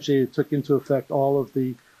 but essentially it took into effect all of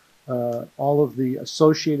the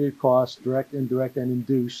associated costs, direct, indirect, and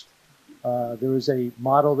induced. There is a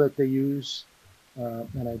model that they use,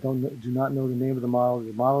 and I do not know the name of the model.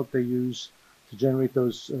 The model that they use to generate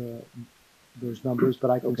those numbers, but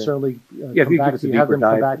I can certainly come back to you, have them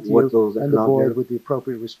come back to you and the board with the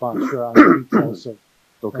appropriate response on the details of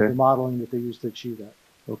the modeling that they use to achieve that.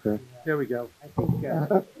 Okay. There we go. I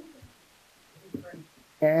think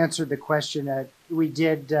answered the question. We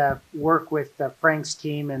did work with Frank's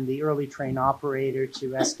team and the early train operator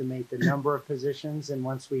to estimate the number of positions, and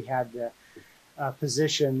once we had the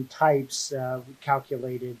position types, we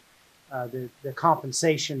calculated the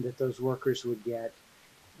compensation that those workers would get,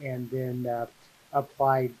 and then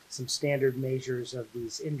applied some standard measures of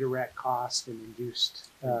these indirect costs and induced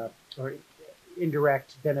or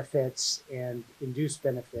indirect benefits and induced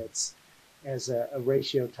benefits as a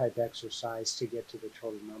ratio type exercise to get to the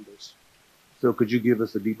total numbers. So could you give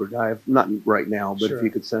us a deeper dive? Not right now, but if you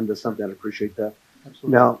could send us something, I'd appreciate that.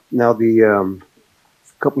 Absolutely. Now the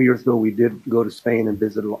a couple years ago, we did go to Spain and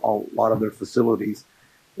visit a lot of their facilities.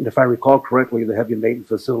 And if I recall correctly, the heavy maintenance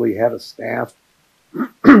facility had a staff,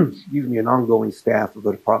 excuse me, an ongoing staff of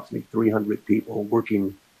approximately 300 people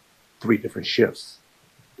working 3 different shifts.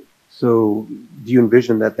 So do you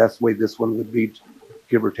envision that that's the way this one would be,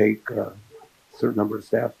 give or take a certain number of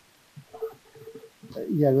staff?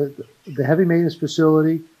 Yeah, the heavy maintenance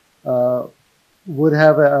facility would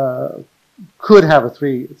have could have a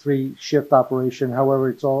three shift operation. However,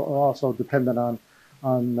 it's also dependent on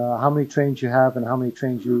how many trains you have and how many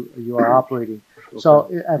trains you are operating. Okay. So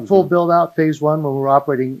at full build out phase 1, when we're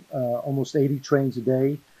operating almost 80 trains a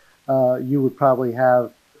day, you would probably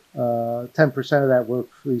have 10% of that work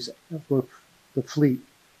the fleet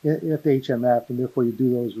at the HMF, and therefore you do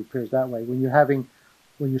those repairs that way. When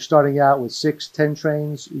you're starting out with 6, 10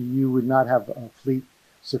 trains, you would not have a fleet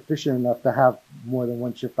sufficient enough to have more than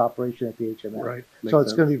 1 shift operation at the HMF. Right. So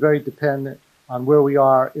it's going to be very dependent on where we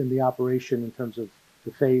are in the operation in terms of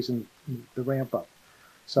the phase and the ramp up.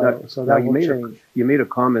 So, Now- so now that will change. You made a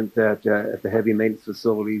comment that at the heavy maintenance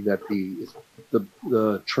facility that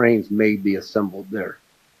the trains may be assembled there.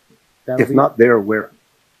 That'll If be- not there, where?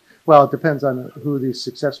 Well, it depends on who the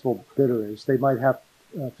successful bidder is. They might have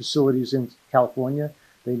facilities in California.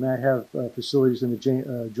 They might have facilities in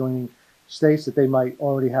the adjoining states that they might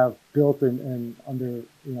already have built and under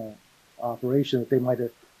operation that they might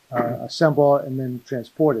assemble and then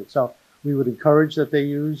transport it. So we would encourage that they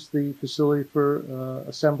use the facility for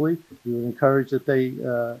assembly. We would encourage that they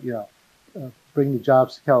bring the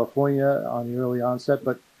jobs to California on the early onset,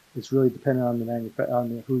 but it's really dependent on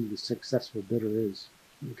the who the successful bidder is.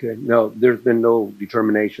 Okay. No, there's been no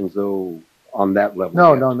determinations though on that level.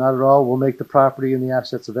 No, yet. no, not at all. We'll make the property and the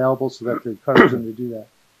assets available so that to encourage them to do that.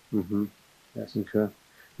 Mm-hmm. Yes. Okay.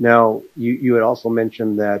 Now, you had also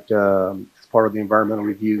mentioned that as part of the environmental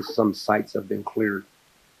review, some sites have been cleared.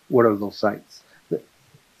 What are those sites?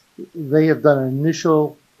 They have done an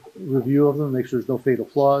initial review of them, make sure there's no fatal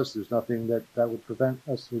flaws. There's nothing that would prevent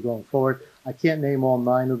us from going forward. I can't name all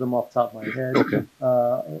 9 of them off the top of my head. Okay.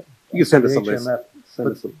 You can send us a list. HMF. Send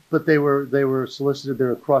us a But they were solicited.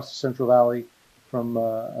 They're across the Central Valley from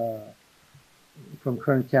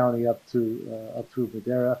Kern County up through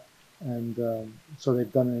Madera, and so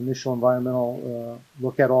they've done an initial environmental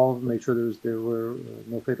look at all of them, make sure there were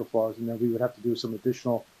no fatal flaws, and then we would have to do some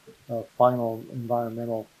additional final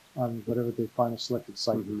environmental on whatever the final selected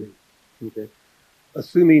site would be. Okay.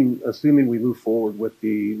 Assuming we move forward with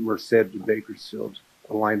the Merced to Bakersfield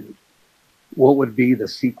alignment, what would be the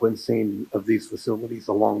sequencing of these facilities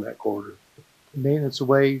along that corridor? Maintenance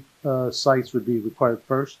away sites would be required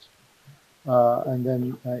first, and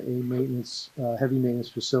then a heavy maintenance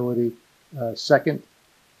facility second.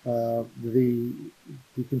 The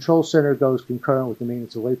control center goes concurrent with the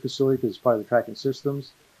maintenance away facility because it's part of the tracking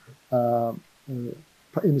systems.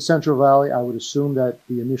 In the Central Valley, I would assume that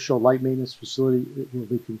the initial light maintenance facility will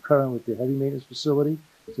be concurrent with the heavy maintenance facility,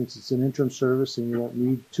 since it's an interim service and you won't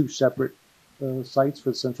need 2 separate sites for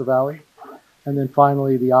the Central Valley. And then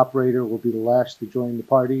finally, the operator will be the last to join the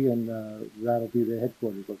party, and that'll be the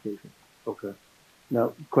headquarters location. Okay.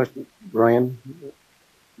 Now, question, Brian.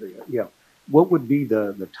 Yeah. What would be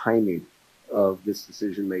the timing of this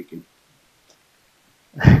decision making?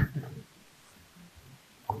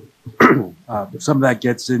 Some of that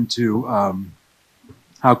gets into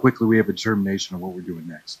how quickly we have a determination of what we're doing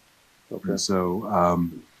next. Okay. And so,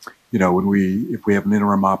 if we have an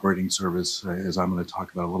interim operating service, as I'm going to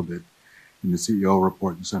talk about a little bit in the CEO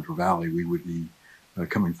report in Central Valley, we would be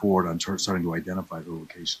coming forward on starting to identify the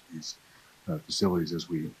location of these facilities as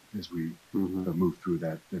we move through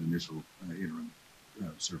that initial interim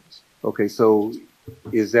service. Okay, so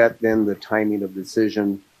is that then the timing of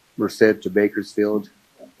decision, Merced to Bakersfield,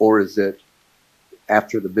 or is it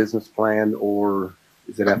after the business plan, or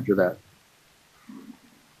is it after that?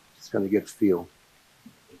 Just kind of get a feel.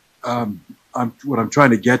 What I'm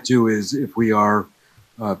trying to get to is if we are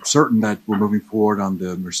certain that we're moving forward on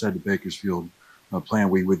the Merced to Bakersfield plan,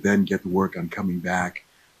 we would then get to work on coming back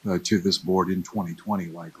to this board in 2020,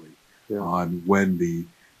 likely, on when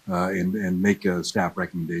and make staff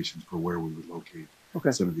recommendations for where we would locate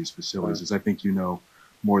some of these facilities. As I think you know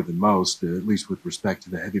more than most, at least with respect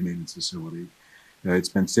to the heavy maintenance facility, it's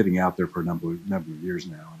been sitting out there for a number of years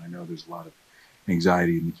now, and I know there's a lot of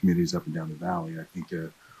anxiety in the communities up and down the valley. I think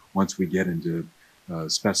once we get into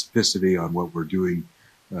specificity on what we're doing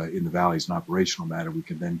in the valley as an operational matter, we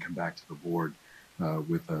can then come back to the board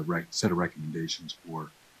with a set of recommendations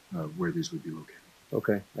for where these would be located.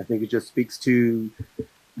 Okay. I think it just speaks to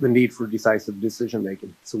the need for decisive decision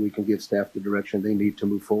making, so we can give staff the direction they need to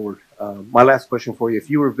move forward. My last question for you: if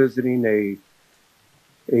you were visiting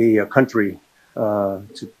a country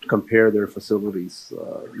to compare their facilities,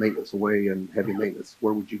 maintenance away and heavy maintenance,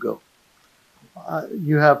 where would you go?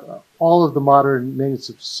 You have all of the modern maintenance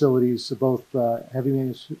facilities, both heavy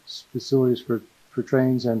maintenance facilities for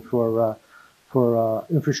trains and for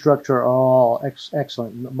infrastructure, are all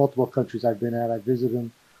excellent. Multiple countries I've been at, I visited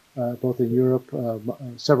them both in Europe,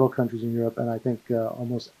 several countries in Europe, and I think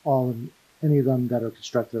almost any of them that are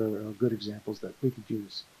constructed are good examples that we could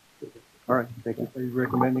use. All right, thank you. Are you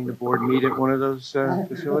recommending the board meet at one of those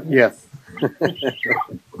facilities? Yes.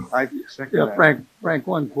 I second that. Frank,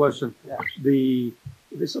 one question. If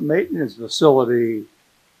it's a maintenance facility,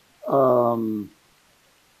 there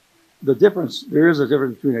is a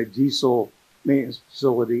difference between a diesel maintenance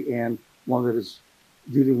facility and one that is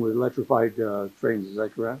dealing with electrified trains. Is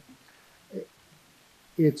that correct?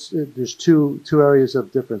 There's two areas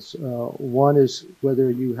of difference. One is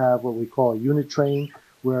whether you have what we call a unit train,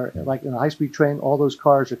 where like in a high-speed train, all those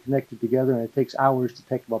cars are connected together and it takes hours to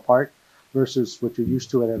take them apart. versus what you're used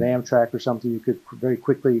to at an Amtrak or something. You could very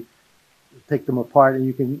quickly take them apart, and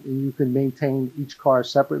you can maintain each car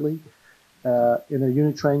separately. In a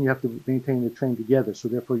unit train, you have to maintain the train together, so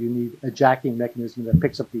therefore you need a jacking mechanism that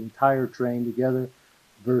picks up the entire train together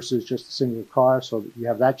versus just a single car, so that you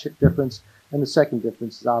have that difference. And the second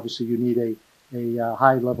difference is obviously you need a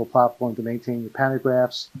high-level platform to maintain your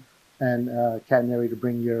pantographs and catenary to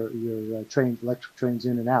bring your trains, electric trains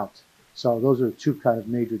in and out. So those are two kind of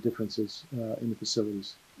major differences in the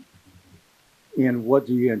facilities. And what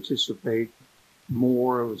do you anticipate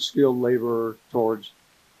more of a skilled labor towards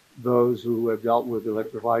those who have dealt with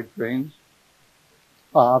electrified trains?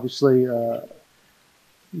 Obviously,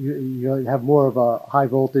 you have more of a high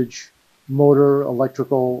voltage motor,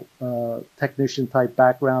 electrical technician type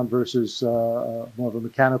background versus more of a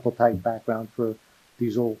mechanical type background for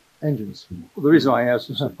diesel engines. Well, the reason I asked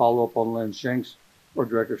is to follow up on Len Shank's or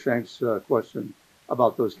Director Shank's question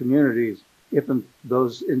about those communities. If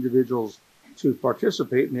those individuals to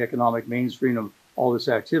participate in the economic mainstream of all this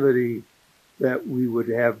activity, that we would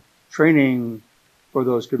have training for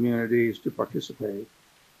those communities to participate.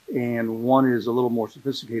 And one is a little more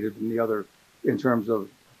sophisticated than the other in terms of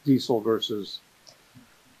diesel versus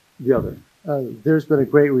the other. There's been a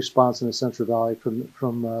great response in the Central Valley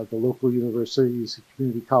from the local universities,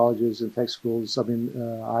 community colleges, and tech schools. I mean,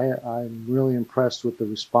 I'm really impressed with the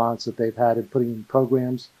response that they've had in putting in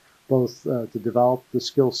programs, both to develop the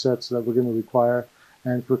skill sets that we're going to require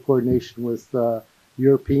and for coordination with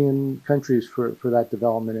European countries for that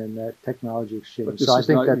development and that technology exchange. But this so is I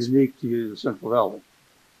think not that's unique to the Central Valley.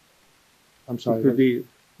 I'm sorry. It could be,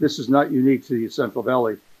 this is not unique to the Central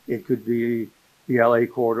Valley. It could be the LA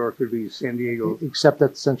corridor, it could be San Diego. Except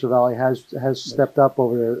that the Central Valley has stepped up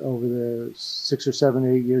over the 6 or 7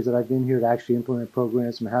 or 8 years that I've been here to actually implement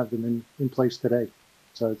programs and have them in place today.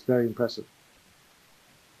 So it's very impressive.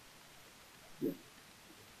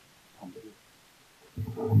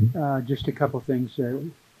 Just a couple things,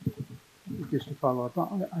 just to follow up.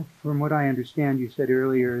 From what I understand, you said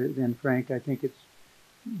earlier, then Frank, I think it's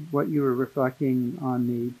what you were reflecting on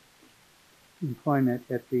the employment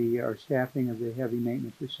at or staffing of the heavy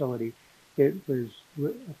maintenance facility. It was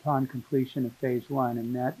upon completion of phase one,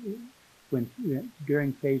 and that when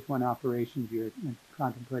during phase one operations, you're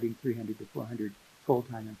contemplating 300 to 400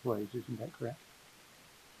 full-time employees. Isn't that correct?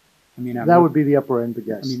 I mean, that would be the upper end, but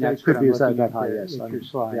yes. I mean, that could be that high, yes. Your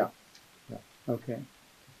slide. Yeah. Okay.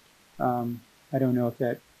 I don't know if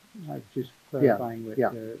that, I was just clarifying what,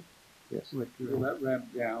 yes. What Will that ramp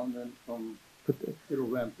down then from, it'll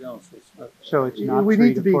ramp down. So it's not we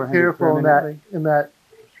need to be careful in that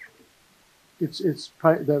it's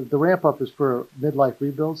probably, the ramp up is for midlife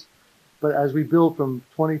rebuilds, but as we build from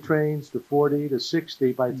 20 trains to 40 to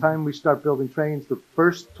 60, by the time we start building trains, the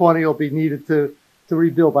first 20 will be needed to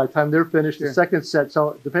rebuild. By the time they're finished, the second set.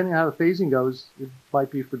 So depending on how the phasing goes, it might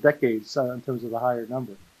be for decades in terms of the higher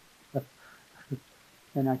number.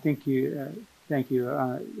 And I think thank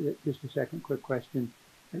you. Just a second quick question.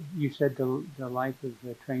 You said the life of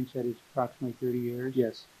the train set is approximately 30 years?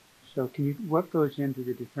 Yes. So what goes into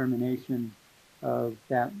the determination of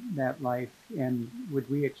that life? And would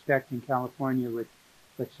we expect in California with,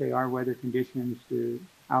 let's say, our weather conditions, the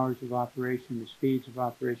hours of operation, the speeds of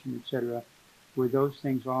operation, et cetera, were those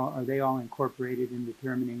things are they all incorporated in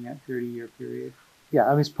determining that 30-year period? Yeah,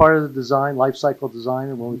 I mean, it's part of the design, life cycle design,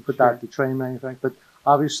 and when we put that to train manufacturing. But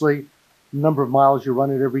obviously, the number of miles you run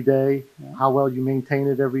it every day, how well you maintain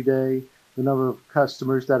it every day, the number of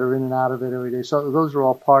customers that are in and out of it every day. So those are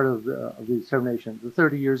all part of the determination. The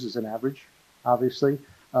 30 years is an average, obviously,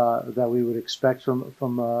 that we would expect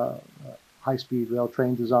from high-speed rail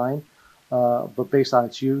train design. But based on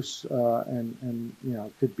its use, and you know,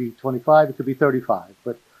 it could be 25, it could be 35,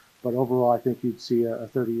 but overall, I think you'd see a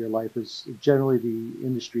 30-year life is generally the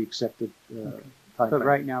industry accepted time frame. But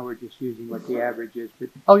right now, we're just using what the average is. But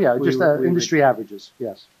oh yeah, just industry averages,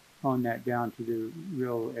 yes. Hone that down to the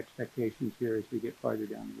real expectations here as we get farther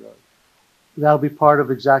down the road. That'll be part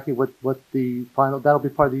of exactly what the final. That'll be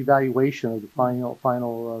part of the evaluation of the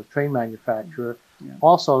final train manufacturer. Yeah.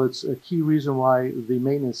 Also, it's a key reason why the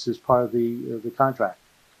maintenance is part of the contract,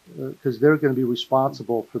 because they're going to be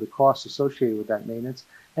responsible for the costs associated with that maintenance,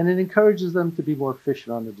 and it encourages them to be more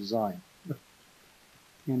efficient on the design.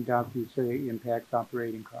 And obviously, it impacts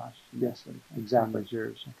operating costs. Yes, exactly.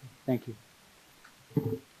 Reserves. Okay. Thank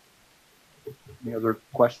you. Any other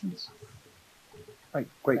questions? Right,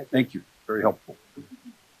 great, thank you. Very helpful.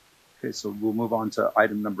 Okay, so we'll move on to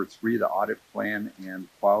item number 3, the audit plan and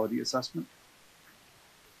quality assessment.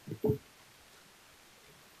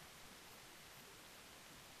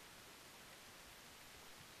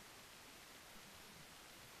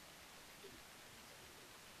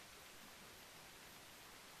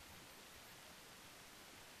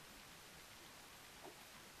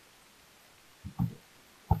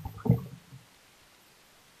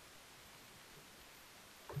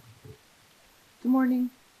 morning.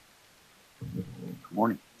 Good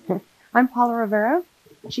morning. I'm Paula Rivera,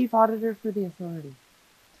 Chief Auditor for the Authority.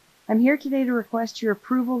 I'm here today to request your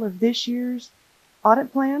approval of this year's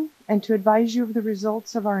audit plan and to advise you of the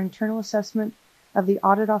results of our internal assessment of the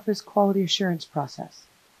Audit Office quality assurance process.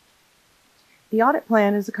 The audit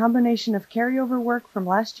plan is a combination of carryover work from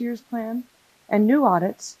last year's plan and new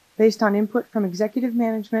audits based on input from executive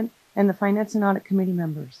management and the Finance and Audit Committee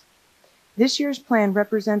members. This year's plan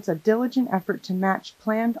represents a diligent effort to match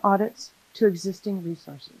planned audits to existing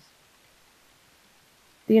resources.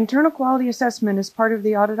 The internal quality assessment is part of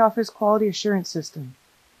the Audit Office quality assurance system.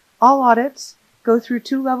 All audits go through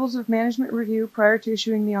 2 levels of management review prior to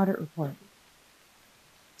issuing the audit report.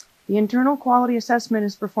 The internal quality assessment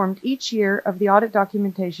is performed each year of the audit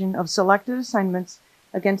documentation of selected assignments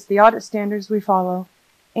against the audit standards we follow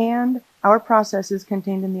and our processes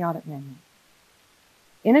contained in the audit manual.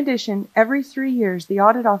 In addition, every 3 years, the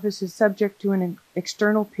Audit Office is subject to an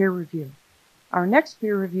external peer review. Our next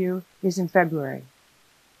peer review is in February.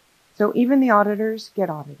 So even the auditors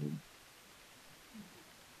get audited.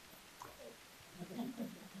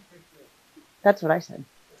 That's what I said.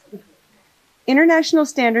 International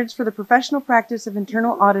standards for the professional practice of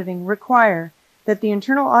internal auditing require that the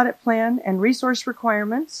internal audit plan and resource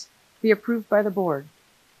requirements be approved by the board.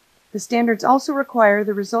 The standards also require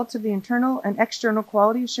the results of the internal and external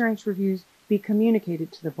quality assurance reviews be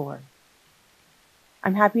communicated to the board.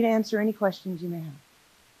 I'm happy to answer any questions you may have.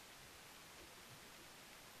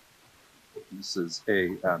 This is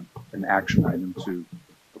an action item to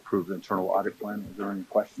approve the internal audit plan. Are there any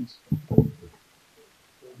questions?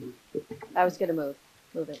 I was going to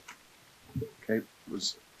move it. Okay, it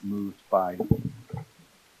was moved by.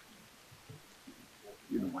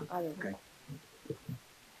 You know what? Okay.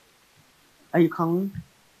 Are you calling?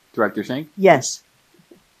 Director Shank? Yes.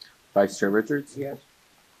 Vice Chair Richards? Yes.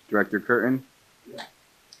 Director Curtin? Yes.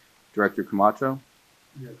 Director Camacho?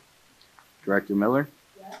 Yes. Director Miller?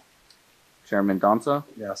 Yes. Chairman Donza?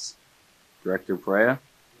 Yes. Director Perea?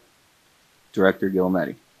 Director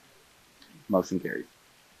Guillemette? Motion carries.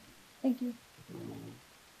 Thank you.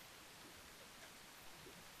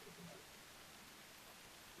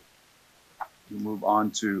 We'll move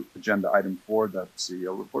on to agenda item 4, the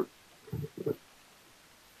CEO report.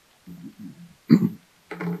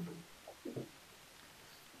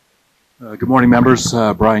 Good morning, members.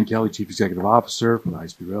 Brian Kelly, Chief Executive Officer for the High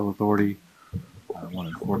Speed Rail Authority. I want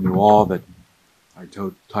to inform you all that I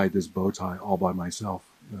tied this bow tie all by myself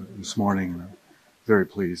this morning, and I'm very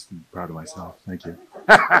pleased and proud of myself. Thank you.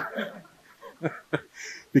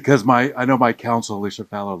 Because I know my counsel, Alicia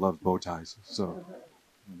Fowler, loves bow ties. So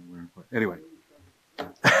anyway,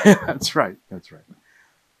 that's right. That's right.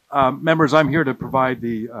 Members, I'm here to provide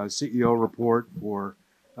the CEO report for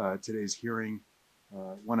today's hearing.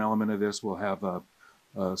 One element of this will have a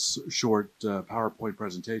short PowerPoint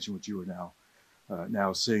presentation, which you are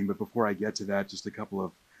now seeing. But before I get to that, just a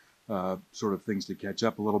couple of sort of things to catch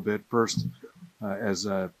up a little bit. First, as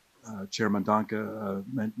Chair Mendonca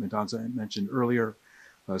mentioned earlier,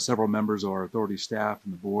 several members of our authority staff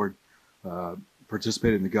and the board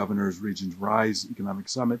participated in the Governor's Region's Rise Economic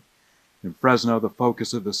Summit in Fresno. The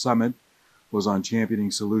focus of the summit was on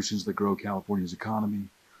championing solutions that grow California's economy,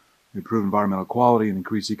 improve environmental quality, and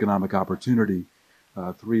increase economic opportunity.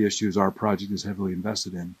 3 issues our project is heavily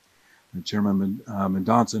invested in. And Chairman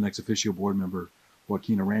Mendonca and ex officio board member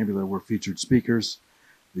Joaquin Arambula were featured speakers.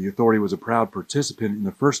 The authority was a proud participant in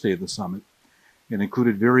the first day of the summit and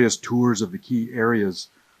included various tours of the key areas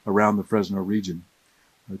around the Fresno region.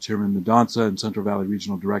 Chairman Mendonca and Central Valley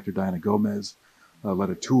Regional Director Diana Gomez led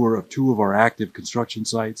a tour of 2 of our active construction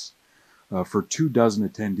sites for 24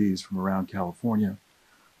 attendees from around California,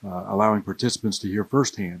 allowing participants to hear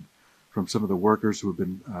firsthand from some of the workers who have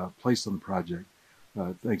been placed on the project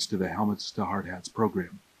thanks to the Helmets to Hard Hats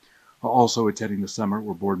program. Also attending the summit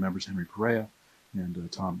were board members Henry Perea and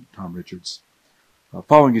Tom Richards.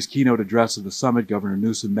 Following his keynote address of the summit, Governor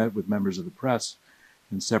Newsom met with members of the press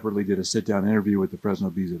and separately did a sit-down interview with the Fresno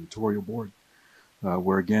Bee's editorial board,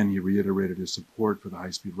 where again he reiterated his support for the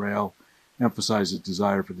high-speed rail, emphasized his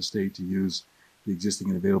desire for the state to use the existing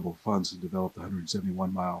and available funds to develop the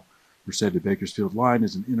 171-mile Merced to Bakersfield line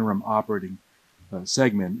as an interim operating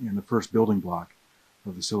segment in the first building block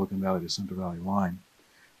of the Silicon Valley to Central Valley line.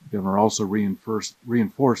 The governor also reinforced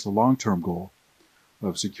the long-term goal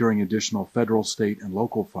of securing additional federal, state, and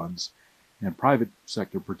local funds and private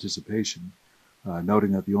sector participation,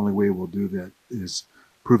 noting that the only way we'll do that is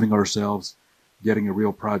proving ourselves, getting a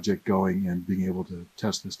real project going, and being able to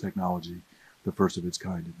test this technology, the first of its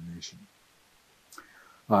kind in the nation.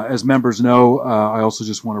 As members know, I also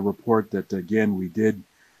just want to report that, again, we did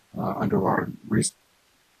Under our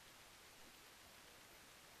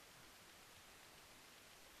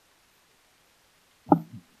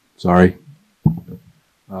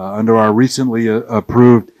under our recently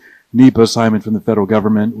approved NEPA assignment from the federal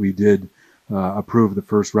government, we did approve the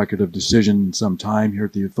first record of decision in some time here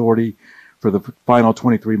at the authority for the final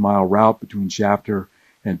 23-mile route between Shafter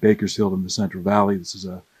and Bakersfield in the Central Valley. This is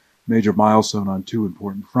a major milestone on two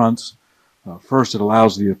important fronts. First, it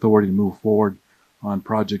allows the authority to move forward on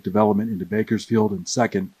project development into Bakersfield, and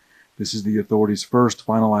second, this is the authority's first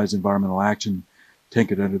finalized environmental action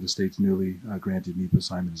taken under the state's newly granted NEPA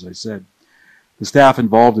assignment, as I said. The staff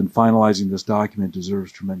involved in finalizing this document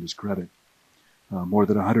deserves tremendous credit. More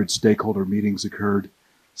than 100 stakeholder meetings occurred,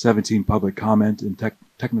 17 public comment and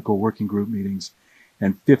technical working group meetings,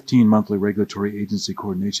 and 15 monthly regulatory agency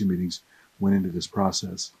coordination meetings went into this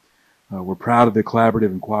process. We're proud of the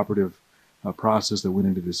collaborative and cooperative process that went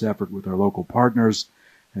into this effort with our local partners,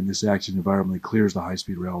 and this action environmentally clears the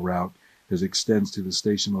high-speed rail route as it extends to the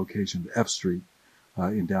station location of F Street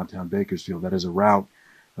in downtown Bakersfield. That is a route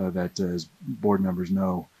that, as board members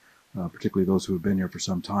know, particularly those who have been here for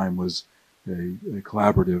some time, was a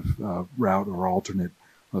collaborative route or alternate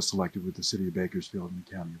selected with the city of Bakersfield and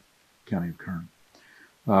the county of Kern.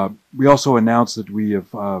 We also announced that we have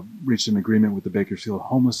reached an agreement with the Bakersfield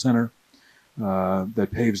Homeless Center that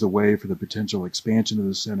paves the way for the potential expansion of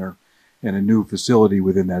the center and a new facility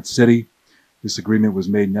within that city. This agreement was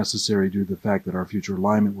made necessary due to the fact that our future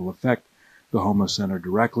alignment will affect the homeless center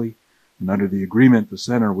directly. And under the agreement, the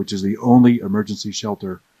center, which is the only emergency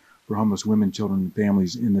shelter for homeless women, children, and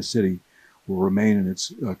families in the city, will remain in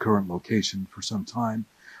its current location for some time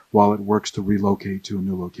while it works to relocate to a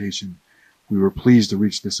new location. We were pleased to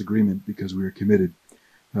reach this agreement because we are committed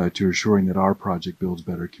to assuring that our project builds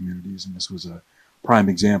better communities. And this was a prime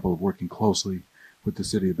example of working closely with the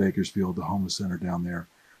city of Bakersfield, the homeless center down there,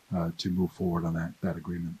 to move forward on that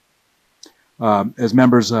agreement. As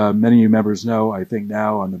members, many of you members know, I think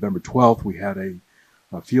now on November 12th, we had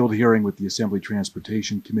a field hearing with the Assembly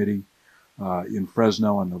Transportation Committee in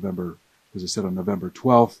Fresno on November, as I said, on November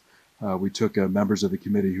 12th. We took members of the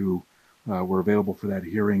committee who were available for that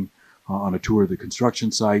hearing on a tour of the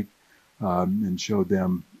construction site and showed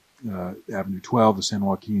them Avenue 12, the San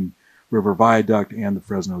Joaquin River Viaduct, and the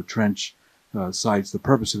Fresno Trench sites. The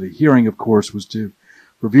purpose of the hearing, of course, was to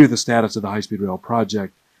review the status of the high-speed rail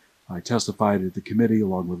project. I testified at the committee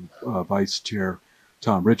along with Vice Chair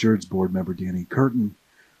Tom Richards, Board Member Danny Curtin,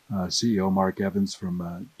 CEO Mark Evans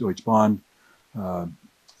from Deutsche Bahn,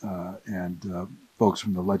 and folks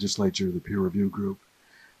from the legislature, the peer review group,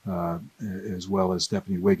 as well as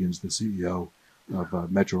Stephanie Wiggins, the CEO of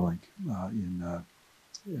Metrolink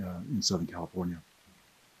in Southern California.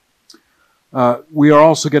 We are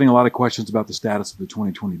also getting a lot of questions about the status of the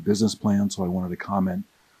 2020 business plan, so I wanted to comment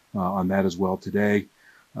on that as well today.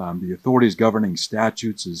 The authority's governing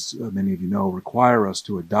statutes, as many of you know, require us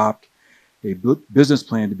to adopt a business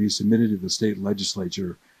plan to be submitted to the state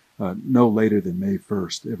legislature no later than May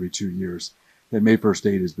 1st every 2 years. That May 1st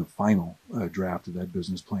date is the final draft of that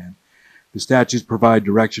business plan. The statutes provide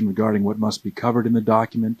direction regarding what must be covered in the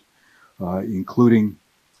document, including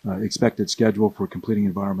expected schedule for completing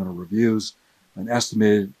environmental reviews, an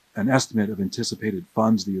estimate of anticipated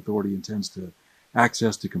funds the authority intends to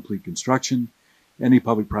access to complete construction, any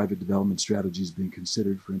public-private development strategies being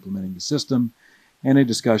considered for implementing the system, and a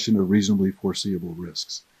discussion of reasonably foreseeable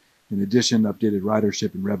risks. In addition, updated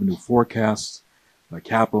ridership and revenue forecasts,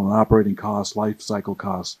 capital and operating costs, life cycle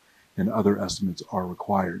costs, and other estimates are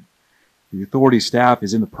required. The authority staff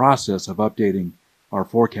is in the process of updating our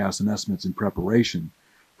forecasts and estimates in preparation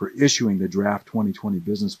for issuing the draft 2020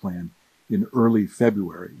 business plan in early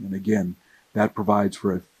February. And again, that provides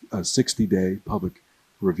for a 60-day public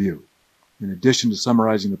review. In addition to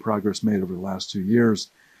summarizing the progress made over the last 2 years,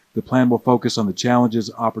 the plan will focus on the challenges,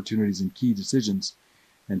 opportunities, and key decisions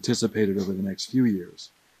anticipated over the next few years.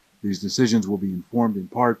 These decisions will be informed in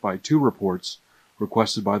part by 2 reports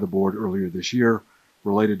requested by the board earlier this year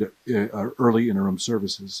related to early interim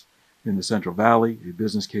services in the Central Valley, a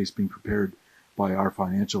business case being prepared by our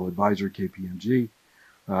financial advisor, KPMG,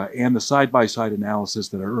 and the side-by-side analysis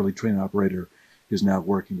that our early train operator is now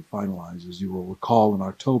working to finalize. As you will recall, in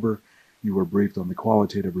October, you were briefed on the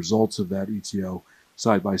qualitative results of that ETO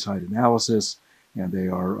side-by-side analysis, and they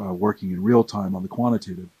are working in real time on the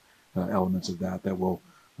quantitative elements of that will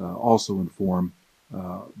also inform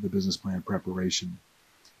the business plan preparation.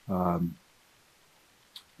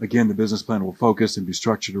 Again, the business plan will focus and be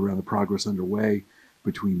structured around the progress underway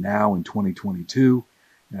between now and 2022,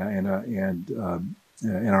 and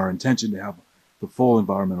our intention to have the full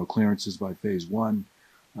environmental clearances by phase 1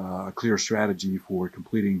 a clear strategy for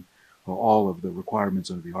completing all of the requirements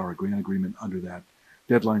under the ARA grant agreement under that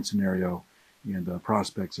deadline scenario, and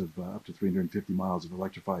prospects of up to 350 miles of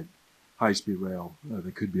electrified high-speed rail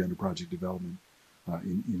that could be under project development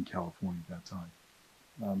in California at that time.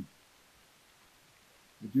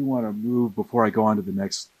 I do want to move, before I go on to the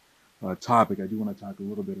next topic, I do want to talk a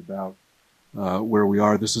little bit about where we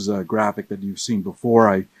are. This is a graphic that you've seen before.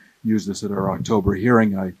 I used this at our October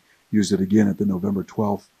hearing. I used it again at the November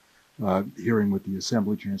 12th hearing with the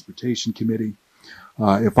Assembly Transportation Committee.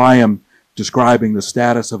 If I am describing the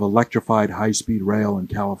status of electrified high-speed rail in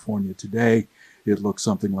California today, it looks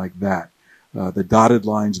something like that. The dotted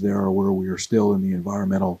lines there are where we are still in the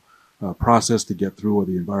environmental process to get through, or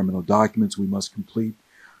the environmental documents we must complete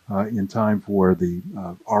in time for the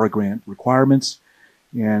ARA grant requirements.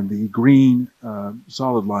 And the green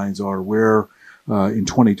solid lines are where in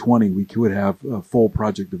 2020 we could have full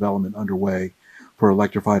project development underway for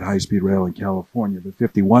electrified high-speed rail in California. The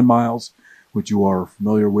 51 miles, which you are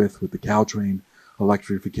familiar with the Caltrain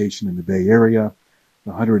electrification in the Bay Area,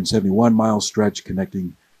 the 171-mile stretch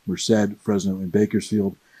connecting Merced, Fresno, and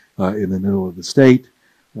Bakersfield in the middle of the state.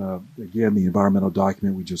 Again, the environmental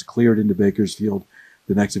document we just cleared into Bakersfield.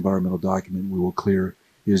 The next environmental document we will clear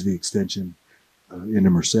is the extension into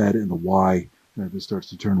Merced and the Y that starts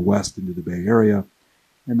to turn west into the Bay Area.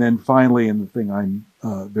 And then finally, and the thing I'm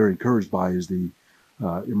very encouraged by, is the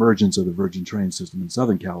emergence of the Virgin Train System in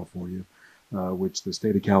Southern California, which the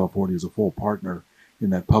state of California is a full partner in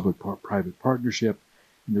that public-private partnership.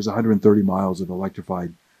 And there's 130 miles of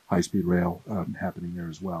electrified high-speed rail happening there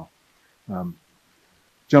as well.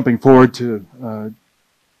 Jumping forward to, I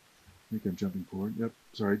think I'm jumping forward. Yep,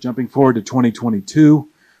 sorry. Jumping forward to 2022.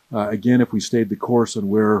 Again, if we stayed the course on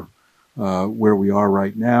where we are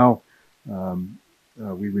right now,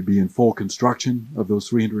 we would be in full construction of those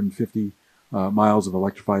 350 miles of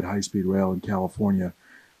electrified high-speed rail in California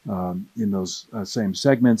in those same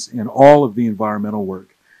segments, and all of the environmental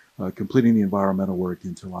work, completing the environmental work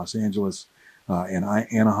into Los Angeles and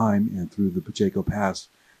Anaheim and through the Pacheco Pass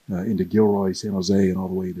into Gilroy, San Jose, and all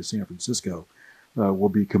the way to San Francisco will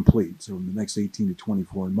be complete. So in the next 18 to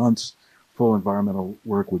 24 months, full environmental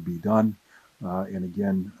work would be done. And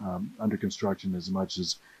again, under construction as much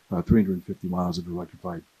as 350 miles of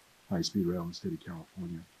electrified high-speed rail in the state of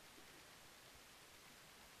California.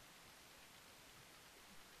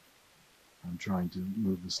 I'm trying to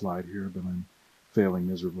move the slide here, but I'm failing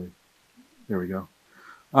miserably. There we go.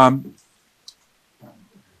 I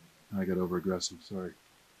got over aggressive, sorry.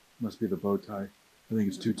 Must be the bow tie. I think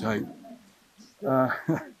it's too tight.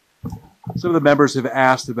 Some of the members have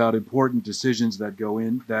asked about important decisions that go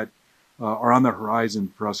in, that are on the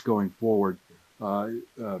horizon for us going forward,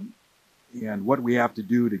 and what we have to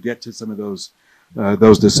do to get to some of those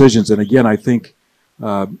decisions. And again, I think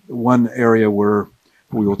one area where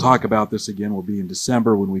we will talk about this again will be in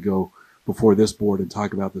December, when we go before this board and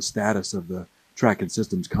talk about the status of the track and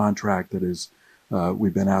systems contract that is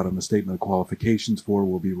we've been out on the statement of qualifications for.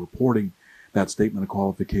 We'll be reporting that statement of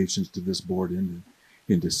qualifications to this board in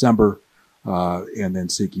December, and then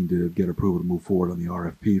seeking to get approval to move forward on the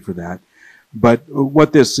RFP for that. But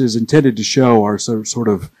what this is intended to show are sort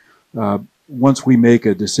of once we make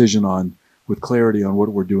a decision with clarity on what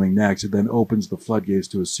we're doing next, it then opens the floodgates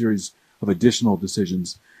to a series of additional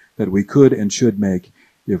decisions that we could and should make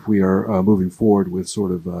if we are moving forward with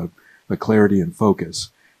sort of a clarity and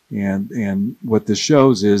focus. And what this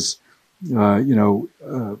shows is,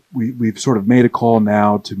 we've sort of made a call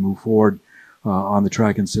now to move forward on the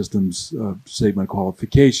track and systems statement of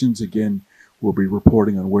qualifications. Again, we'll be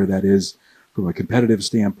reporting on where that is from a competitive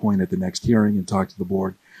standpoint at the next hearing, and talk to the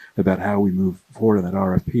board about how we move forward on that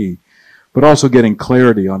RFP. But also getting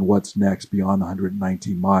clarity on what's next beyond the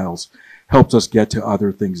 119 miles helps us get to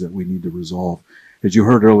other things that we need to resolve. As you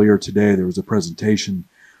heard earlier today, there was a presentation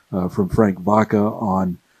from Frank Vaca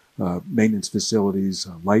on maintenance facilities,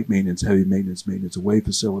 light maintenance, heavy maintenance, maintenance away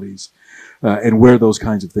facilities, and where those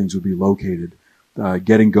kinds of things would be located.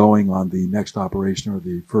 Getting going on the next operation, or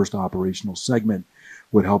the first operational segment,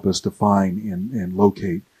 would help us define and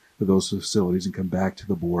locate those facilities and come back to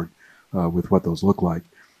the board with what those look like.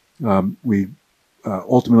 We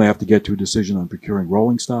ultimately have to get to a decision on procuring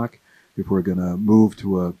rolling stock if we're going to move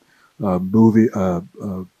to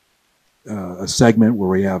a segment where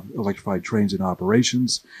we have electrified trains in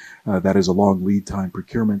operations. That is a long lead time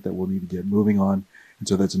procurement that we'll need to get moving on. And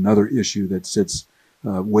so that's another issue that sits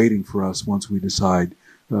waiting for us once we decide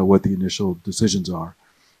what the initial decisions are.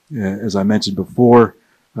 As I mentioned before,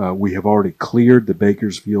 we have already cleared the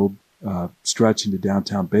Bakersfield stretch into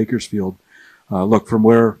downtown Bakersfield. Look, from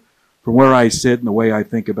where From where I sit and the way I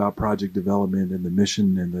think about project development and the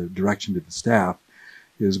mission and the direction to the staff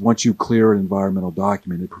is once you clear an environmental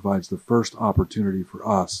document, it provides the first opportunity for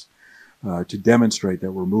us to demonstrate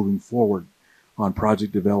that we're moving forward on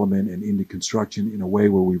project development and into construction in a way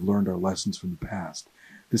where we've learned our lessons from the past.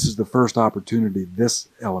 This is the first opportunity, this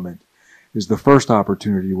element is the first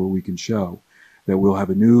opportunity where we can show that we'll have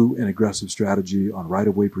a new and aggressive strategy on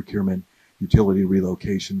right-of-way procurement, utility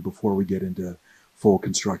relocation before we get into full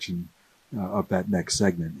construction of that next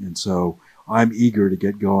segment. And so I'm eager to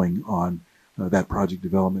get going on that project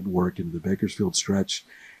development work into the Bakersfield stretch.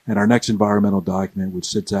 And our next environmental document, which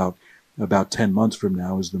sits out about 10 months from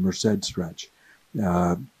now, is the Merced stretch.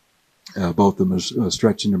 Both the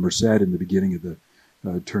stretch into Merced and the beginning of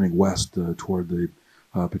the turning west toward the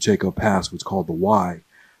Pacheco Pass, what's called the Y.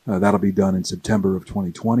 That'll be done in September of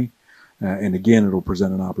 2020. And again, it'll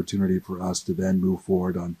present an opportunity for us to then move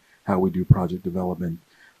forward on how we do project development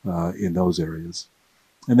in those areas.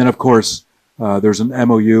 And then, of course, there's an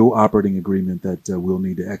MOU operating agreement that we'll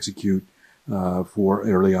need to execute for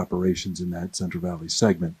early operations in that Central Valley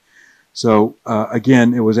segment. So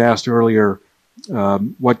again, it was asked earlier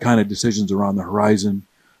what kind of decisions are on the horizon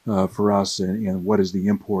for us and what is the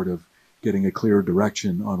import of getting a clear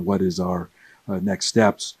direction on what is our next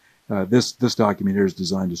steps. This document here is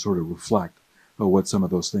designed to sort of reflect what some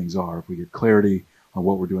of those things are. If we get clarity on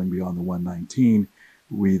what we're doing beyond the 119,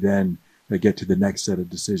 we then get to the next set of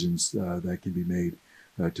decisions that can be made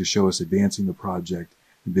to show us advancing the project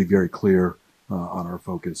and be very clear on our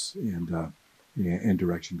focus and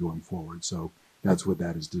direction going forward. So that's what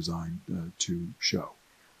that is designed to show.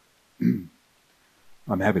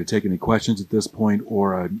 I'm happy to take any questions at this point,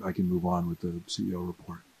 or I can move on with the CEO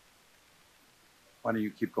report. Why don't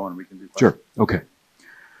you keep going? We can do questions. Sure. Okay.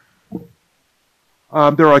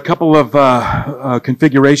 There are a couple of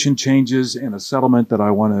configuration changes and a settlement that I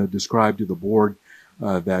want to describe to the board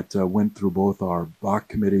that went through both our BOC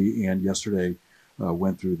committee and yesterday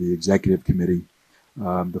went through the executive committee.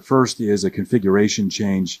 The first is a configuration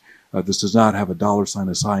change. This does not have a dollar sign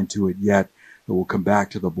assigned to it yet. It will come back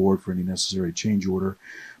to the board for any necessary change order.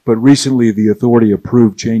 But recently, the authority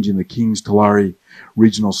approved changing the Kings Tulare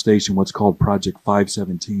Regional Station, what's called Project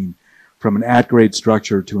 517, from an at-grade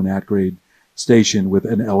structure to an at-grade station with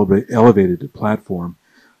an elevated platform,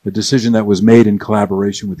 a decision that was made in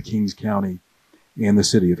collaboration with Kings County and the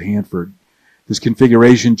city of Hanford. This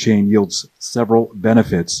configuration change yields several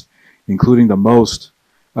benefits, including that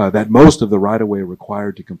most of the right-of-way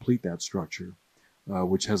required to complete that structure,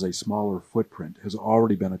 which has a smaller footprint, has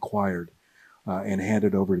already been acquired and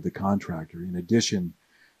handed over to the contractor. In addition,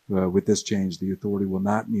 with this change, the authority will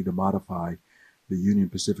not need to modify the Union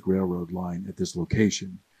Pacific Railroad line at this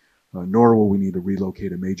location, nor will we need to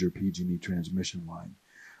relocate a major PG&E transmission line.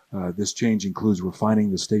 This change includes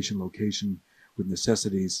refining the station location with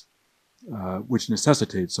which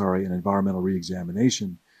necessitates an environmental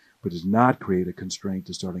reexamination, but does not create a constraint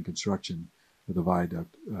to starting construction of the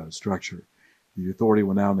viaduct structure. The authority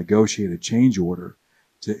will now negotiate a change order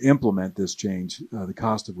to implement this change, the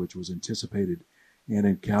cost of which was anticipated and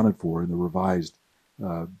accounted for in the revised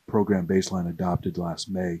program baseline adopted last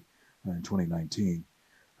May in 2019.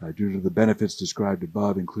 Due to the benefits described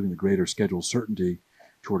above, including the greater schedule certainty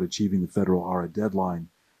toward achieving the federal ARA deadline,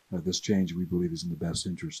 this change we believe is in the best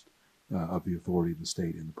interest of the authority, the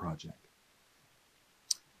state, and the project.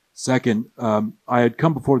 Second, I had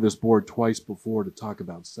come before this board twice before to talk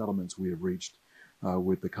about settlements we have reached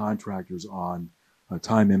with the contractors on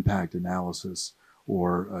time impact analysis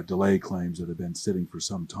or delay claims that have been sitting for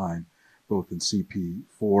some time, both in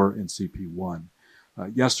CP4 and CP1.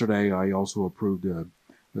 Yesterday, I also approved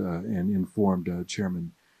and informed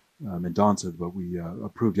Chairman Mendonça, but we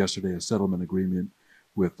approved yesterday a settlement agreement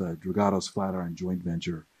with Dragados Flatiron Joint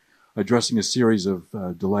Venture, addressing a series of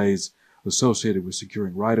delays associated with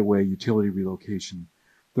securing right-of-way, utility relocation,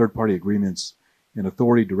 third-party agreements, and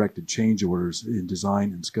authority-directed change orders in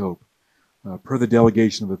design and scope. Per the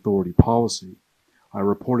delegation of authority policy, I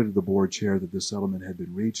reported to the board chair that this settlement had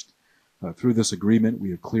been reached. Through this agreement,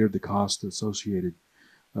 we have cleared the costs associated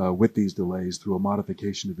with these delays through a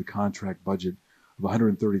modification of the contract budget of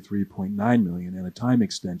 $133.9 million and a time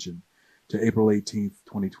extension to April 18th,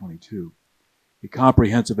 2022. A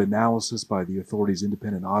comprehensive analysis by the authority's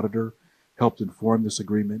independent auditor helped inform this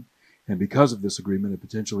agreement, and because of this agreement, a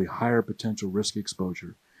potentially higher potential risk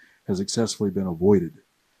exposure has successfully been avoided.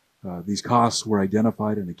 These costs were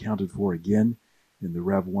identified and accounted for again in the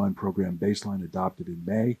Rev 1 program baseline adopted in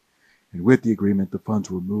May, and with the agreement, the funds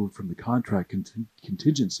were moved from the contract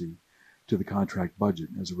contingency to the contract budget.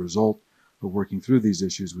 As a result of working through these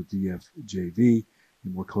issues with DFJV, a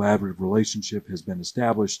more collaborative relationship has been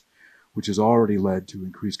established which has already led to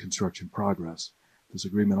increased construction progress. This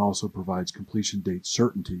agreement also provides completion date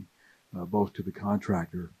certainty both to the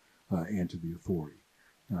contractor and to the authority.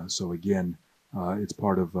 So again, it's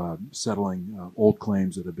part of settling old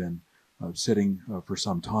claims that have been sitting for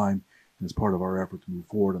some time. And as part of our effort to move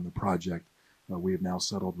forward on the project, we have now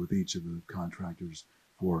settled with each of the contractors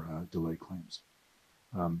for delay claims.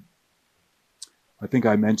 I think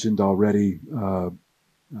I mentioned already,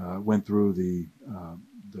 went through the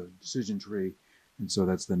decision tree, and so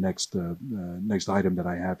that's the next next item that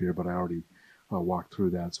I have here, but I already walked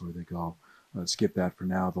through that, so I think I'll skip that for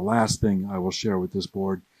now. The last thing I will share with this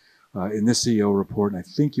board, in this CEO report, and I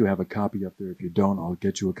think you have a copy up there. If you don't, I'll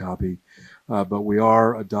get you a copy. But we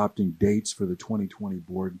are adopting dates for the 2020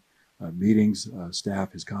 board meetings.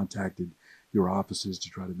 Staff has contacted your offices to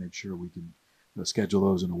try to make sure we can schedule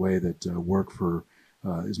those in a way that work for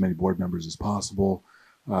as many board members as possible.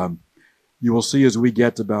 You will see as we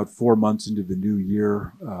get about 4 months into the new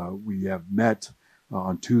year, we have met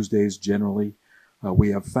on Tuesdays generally.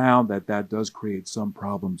 We have found that that does create some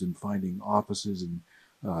problems in finding offices and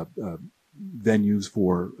venues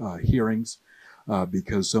for hearings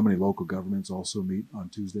because so many local governments also meet on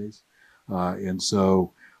Tuesdays. And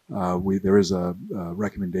so there is a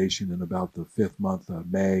recommendation in about the 5th month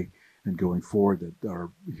of May and going forward that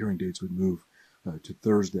our hearing dates would move to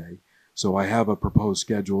Thursday. So I have a proposed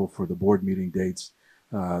schedule for the board meeting dates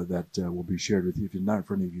that will be shared with you. If you're not in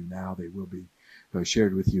front of you now, they will be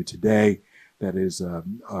shared with you today. That is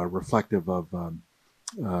reflective of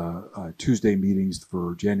Tuesday meetings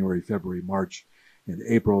for January, February, March, and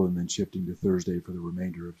April, and then shifting to Thursday for the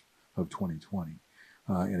remainder of 2020.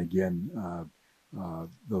 And again,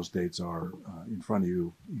 those dates are in front of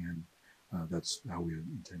you, and that's how we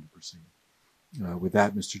intend to proceed. With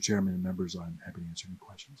that, Mr. Chairman and members, I'm happy to answer any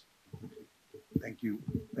questions. Thank you,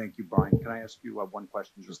 Brian. Can I ask you one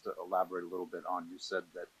question just to elaborate a little bit on? You said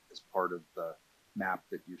that as part of the map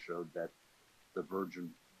that you showed that the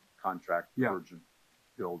Virgin contract, Virgin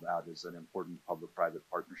build out is an important public-private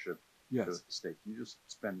partnership to the state. Can you just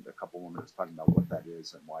spend a couple more minutes talking about what that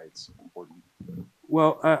is and why it's important?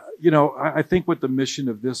 Well, you know, I think what the mission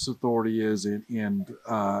of this authority is, and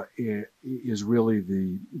is really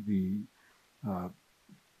the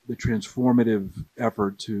transformative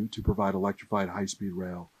effort to provide electrified high-speed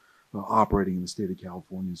rail operating in the state of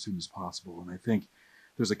California as soon as possible. And I think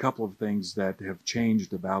there's a couple of things that have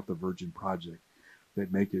changed about the Virgin project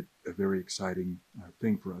that make it a very exciting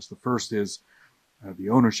thing for us. The first is the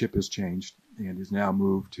ownership has changed and is now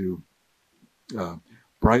moved to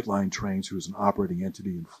Brightline Trains, who is an operating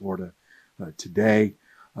entity in Florida today,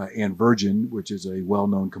 and Virgin, which is a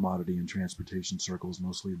well-known commodity in transportation circles,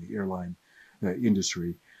 mostly in the airline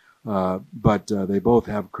industry. But they both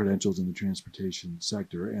have credentials in the transportation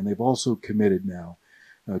sector, and they've also committed now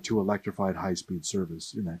to electrified high-speed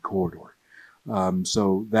service in that corridor.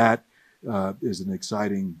 So that is an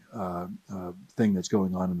exciting thing that's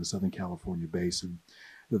going on in the Southern California basin.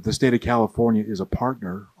 The state of California is a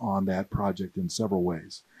partner on that project in several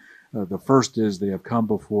ways. The first is they have come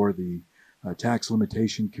before the tax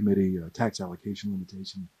limitation committee, tax allocation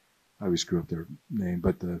limitation. I always screw up their name,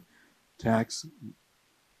 but the tax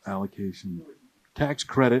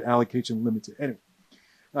credit allocation limited. Anyway,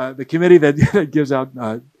 the committee that gives out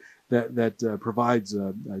that provides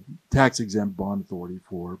a tax-exempt bond authority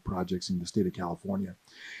for projects in the state of California.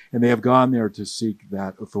 And they have gone there to seek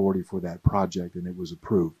that authority for that project, and it was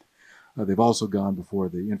approved. They've also gone before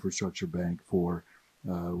the infrastructure bank for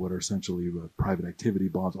what are essentially private activity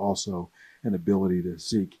bonds, also an ability to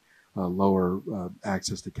seek lower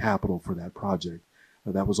access to capital for that project.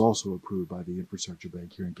 That was also approved by the infrastructure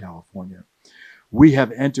bank here in California. We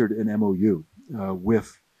have entered an MOU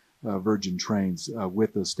with Virgin Trains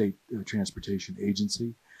with the state transportation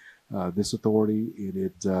agency. This authority,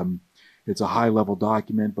 it's a high-level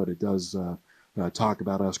document, but it does talk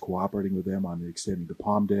about us cooperating with them on extending to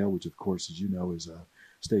Palmdale, which, of course, as you know, is a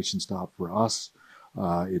station stop for us.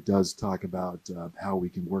 It does talk about how we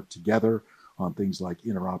can work together on things like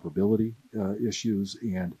interoperability issues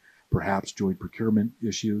and perhaps joint procurement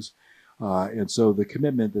issues. And so the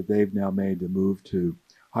commitment that they've now made to move to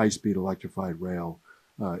high-speed electrified rail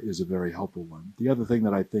is a very helpful one. The other thing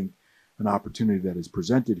that I think an opportunity that is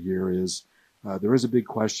presented here is there is a big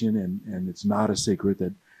question, and it's not a secret,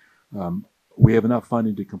 that we have enough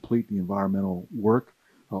funding to complete the environmental work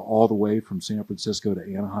all the way from San Francisco to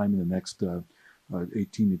Anaheim in the next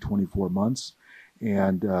 18 to 24 months.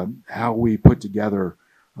 And how we put together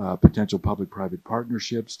potential public-private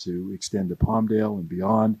partnerships to extend to Palmdale and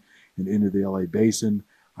beyond and into the LA basin,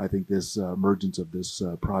 I think this emergence of this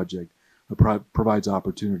project provides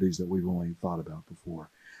opportunities that we've only thought about before.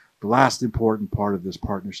 The last important part of this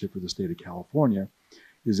partnership for the state of California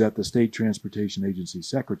is that the State Transportation Agency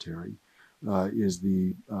Secretary is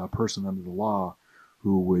the person under the law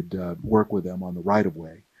who would work with them on the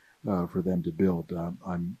right-of-way for them to build.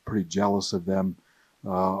 I'm pretty jealous of them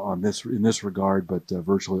in this regard, but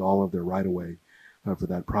virtually all of their right-of-way for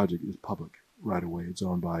that project is public right-of-way. It's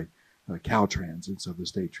owned by Caltrans, and so the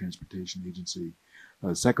State Transportation Agency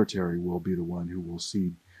Secretary will be the one who will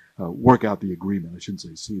work out the agreement. I shouldn't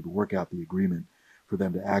say see, but work out the agreement for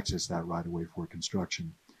them to access that right-of-way for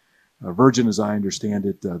construction. Virgin, as I understand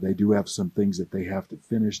it, they do have some things that they have to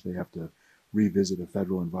finish. They have to revisit a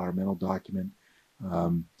federal environmental document,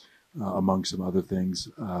 among some other things.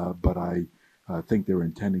 But I think they're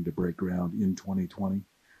intending to break ground in 2020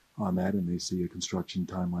 on that, and they see a construction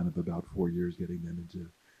timeline of about 4 years getting them into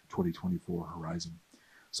 2024 horizon.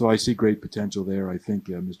 So I see great potential there. I think,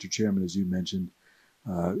 Mr. Chairman, as you mentioned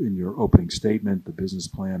in your opening statement, the business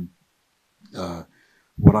plan,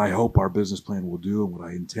 what I hope our business plan will do, and what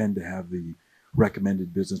I intend to have the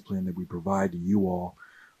recommended business plan that we provide to you all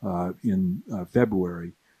in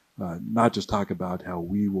February, not just talk about how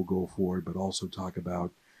we will go forward, but also talk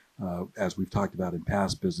about, as we've talked about in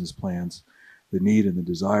past business plans, the need and the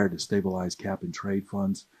desire to stabilize cap and trade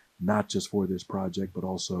funds, not just for this project, but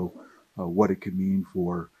also what it could mean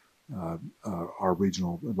for our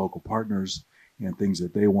regional and local partners and things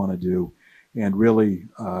that they want to do, and really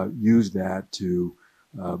use that to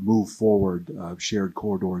move forward shared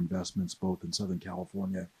corridor investments both in Southern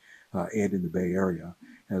California and in the Bay Area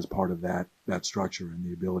as part of that structure, and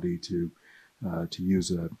the ability to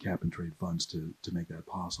use cap and trade funds to make that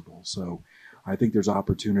possible. So I think there's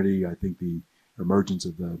opportunity. I think the emergence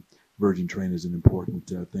of the Virgin train is an important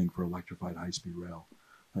thing for electrified high-speed rail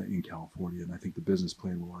in California, and I think the business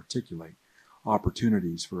plan will articulate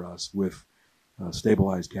opportunities for us with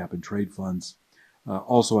stabilized cap and trade funds.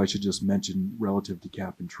 Also, I should just mention, relative to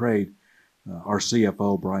cap and trade, our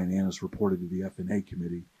CFO, Brian Annis, reported to the F&A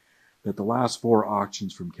committee that the last 4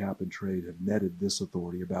 auctions from cap and trade have netted this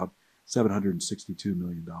authority about $762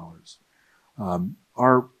 million.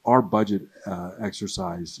 Our budget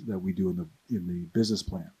exercise that we do in the business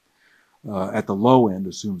plan at the low end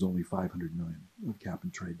assumes only $500 million of cap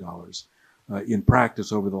and trade dollars. In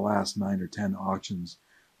practice, over the last 9 or 10 auctions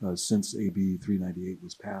since AB 398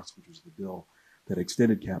 was passed, which was the bill that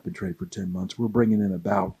extended cap and trade for 10 months, we're bringing in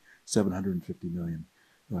about $750 million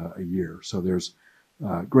a year. So there's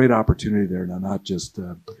great opportunity there now, not just,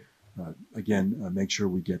 make sure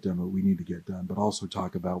we get done what we need to get done, but also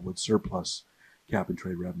talk about what surplus cap and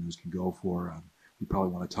trade revenues can go for. We probably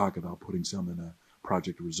want to talk about putting some in a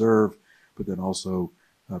project reserve, but then also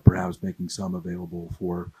perhaps making some available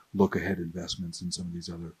for look-ahead investments in some of these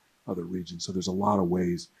other regions. So there's a lot of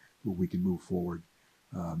ways where we can move forward,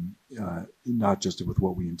 not just with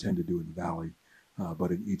what we intend to do in the Valley,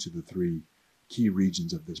 but in each of the 3 key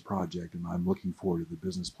regions of this project. And I'm looking forward to the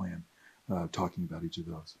business plan talking about each of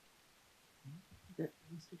those.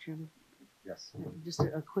 Mr. Chairman? Yes. Just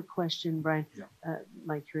a quick question, Brian. Yeah.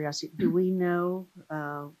 My curiosity, do we know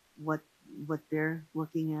what they're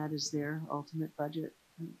looking at as their ultimate budget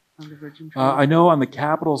on the Virgin Train? I know on the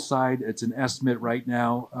capital side, it's an estimate right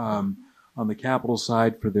now. On the capital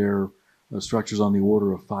side for their structures on the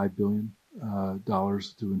order of $5 billion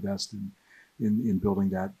to invest in building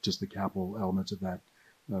that, just the capital elements of that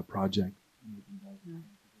project.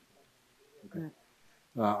 Okay.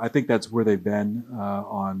 I think that's where they've been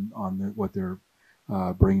on what they're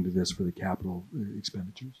bringing to this for the capital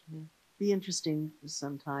expenditures. Yeah. Be interesting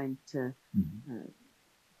sometime to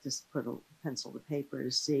just put a pencil to paper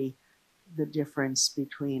to see the difference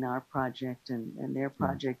between our project and their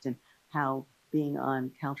project, and how being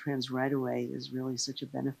on Caltrans right away is really such a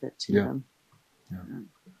benefit to them. Yeah.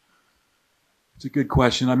 It's a good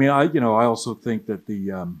question. I mean, I also think that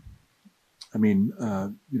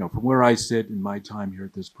from where I sit in my time here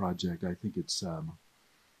at this project, I think it's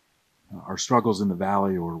our struggles in the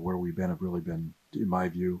Valley, or where we've been, have really been, in my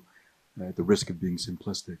view, at the risk of being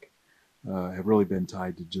simplistic, have really been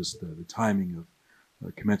tied to just the timing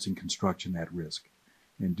of commencing construction at risk.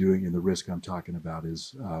 And the risk I'm talking about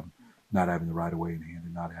is not having the right of way in hand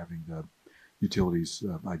and not having the utilities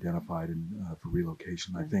identified for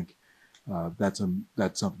relocation. I think that's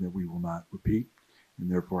something that we will not repeat,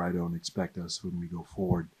 and therefore I don't expect us, when we go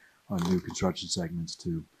forward on new construction segments,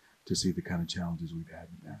 to see the kind of challenges we've had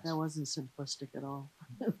in the past. That wasn't simplistic at all.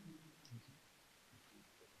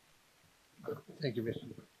 Thank you,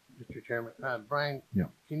 Mr. Chairman. Brian, yeah.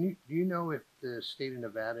 Do you know if the state of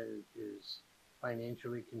Nevada is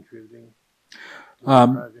financially contributing to the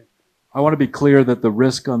project? I want to be clear that the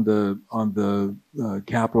risk on the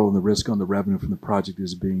capital and the risk on the revenue from the project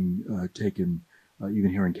is being taken even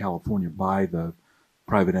here in California by the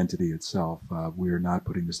private entity itself. We are not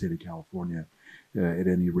putting the state of California at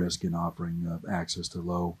any risk in offering access to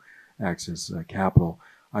low access capital.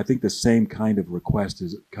 I think the same kind of request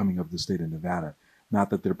is coming of the state of Nevada. Not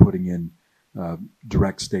that they're putting in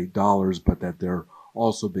direct state dollars, but that they're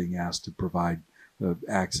also being asked to provide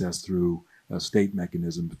access through state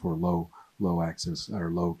mechanisms for low access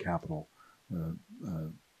or low capital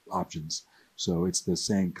options. So it's the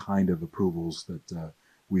same kind of approvals that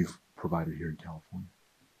we've provided here in California.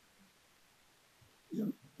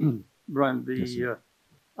 Yeah. Brian, Yes,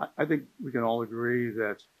 I think we can all agree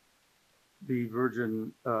that the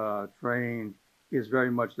Virgin train is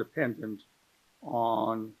very much dependent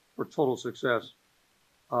on, for total success,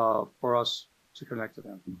 for us to connect to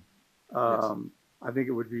them. I think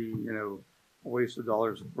it would be, a waste of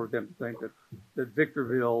dollars for them to think that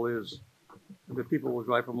Victorville is, that people will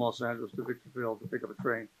drive from Los Angeles to Victorville to pick up a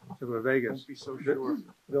train to go to Vegas. Don't be so sure.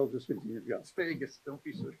 They'll just continue to go. It's Vegas. Don't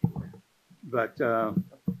be so sure. But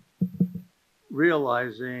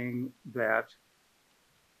realizing that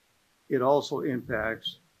it also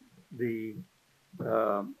impacts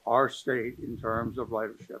our state in terms of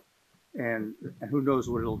ridership, and who knows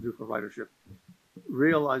what it'll do for ridership.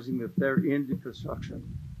 Realizing that they're into construction,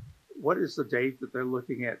 what is the date that they're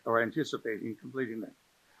looking at or anticipating completing that?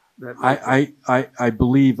 I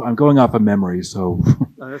believe I'm going off of memory, so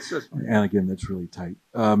that's fine. And again, that's really tight.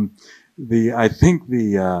 I think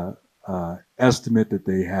the estimate that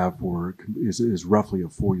they have for is roughly a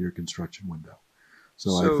 4-year construction window.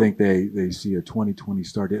 So I think they see a 2020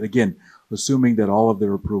 start date. Again, assuming that all of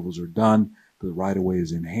their approvals are done, the right of way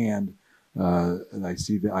is in hand. And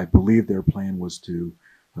I believe their plan was to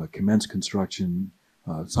commence construction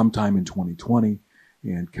sometime in 2020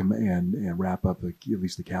 and wrap up at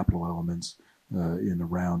least the capital elements in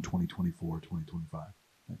around 2024, 2025,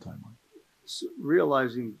 that timeline. So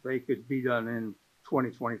realizing they could be done in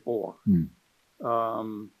 2024,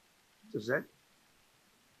 does that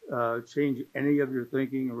change any of your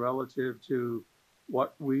thinking relative to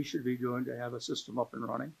what we should be doing to have a system up and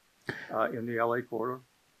running in the LA corridor?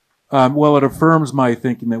 Well, it affirms my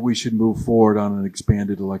thinking that we should move forward on an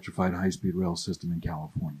expanded electrified high-speed rail system in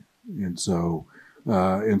California. And so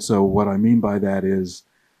what I mean by that is,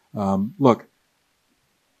 look,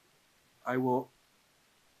 I will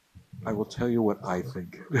tell you what I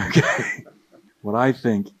think. Okay, what I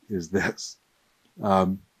think is this: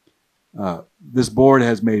 this board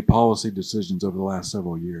has made policy decisions over the last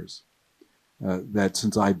several years that,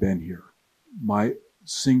 since I've been here, my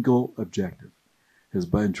single objective has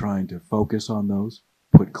been trying to focus on those,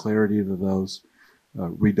 put clarity to those,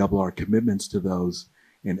 redouble our commitments to those,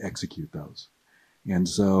 and execute those. And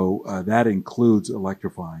so that includes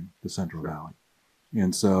electrifying the Central Valley.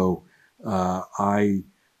 And so what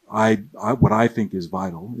I think is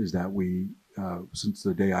vital is that we, since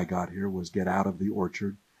the day I got here, was get out of the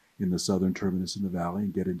orchard in the southern terminus in the valley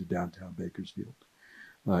and get into downtown Bakersfield.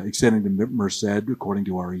 Extending to Merced, according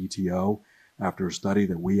to our ETO, after a study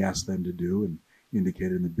that we asked them to do and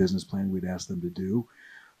indicated in the business plan we'd asked them to do,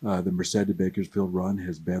 the Merced to Bakersfield run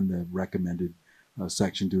has been the recommended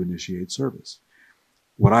section to initiate service.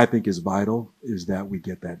 What I think is vital is that we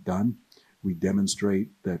get that done. We demonstrate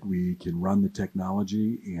that we can run the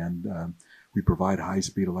technology, and we provide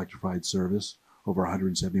high-speed electrified service over a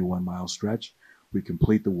 171-mile stretch. We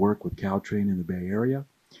complete the work with Caltrain in the Bay Area,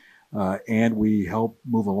 and we help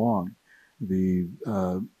move along the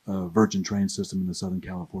Virgin train system in the Southern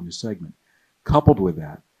California segment. Coupled with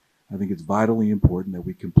that, I think it's vitally important that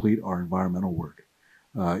we complete our environmental work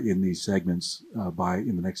in these segments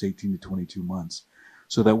in the next 18 to 22 months,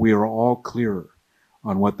 so that we are all clearer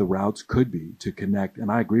on what the routes could be to connect.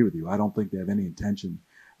 And I agree with you. I don't think they have any intention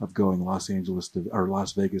of going Las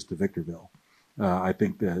Vegas to Victorville. I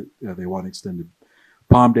think that they want to extend to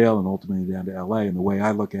Palmdale and ultimately down to LA. And the way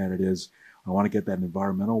I look at it is, I want to get that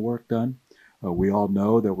environmental work done. We all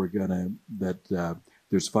know that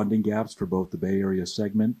there's funding gaps for both the Bay Area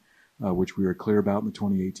segment, which we were clear about in the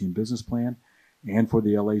 2018 business plan, and for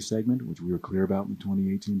the LA segment, which we were clear about in the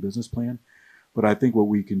 2018 business plan. But I think what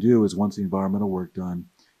we can do is, once the environmental work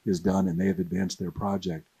is done and they have advanced their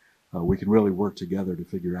project, we can really work together to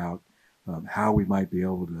figure out how we might be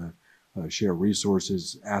able to share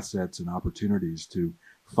resources, assets, and opportunities to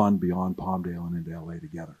fund beyond Palmdale and into LA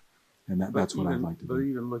together. And that's what I'd like to do. But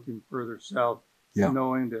even looking further south,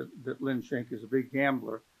 knowing that Lynn Schenk is a big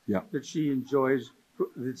gambler, that she enjoys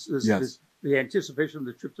the anticipation of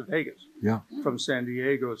the trip to Vegas from San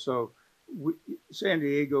Diego. So San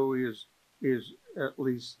Diego is at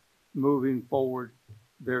least moving forward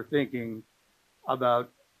their thinking about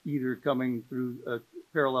either coming through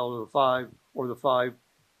parallel to the 5 or the 5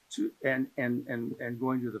 to and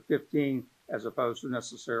going to the 15 as opposed to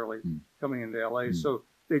necessarily coming into LA. So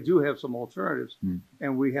they do have some alternatives,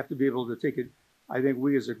 and we have to be able to take it. I think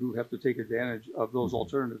we as a group have to take advantage of those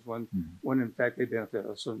alternatives when in fact they benefit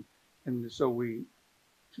us, and so we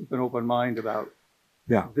keep an open mind about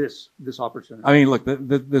this opportunity. I mean, look,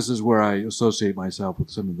 this is where I associate myself with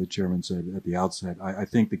something the chairman said at the outset. I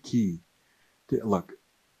think the key to, look,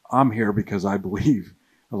 I'm here because I believe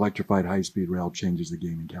electrified high-speed rail changes the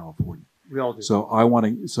game in California. We all do. So I want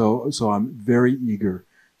to, so I'm very eager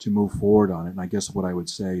to move forward on it. And I guess what I would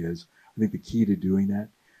say is, I think the key to doing that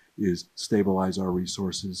is stabilize our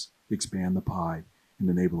resources, expand the pie, and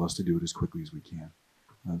enable us to do it as quickly as we can.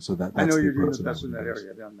 So that's I know the you're doing approach the that I best in would that use.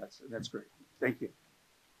 area, Dan. That's great. Thank you.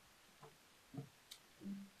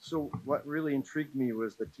 So what really intrigued me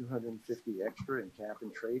was the 250 extra in cap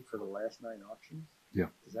and trade for the last 9 auctions. Yeah.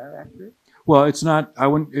 Is that accurate? Well, it's not. I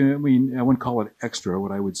wouldn't call it extra.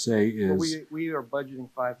 What I would say is Well, we are budgeting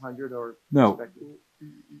 500 or no. expecting-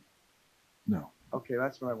 No. Okay,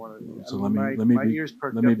 that's what I wanted to know. So I mean, let me my be ears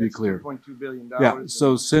perked let me up. be That's clear. $2.2 billion. Yeah.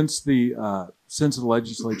 So since the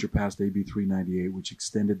legislature passed AB 398, which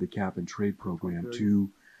extended the cap and trade program to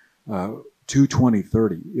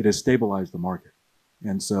 2030, it has stabilized the market.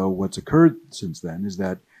 And so what's occurred since then is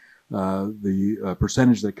that the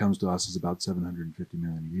percentage that comes to us is about $750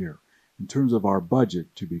 million a year. In terms of our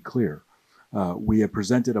budget, to be clear, we have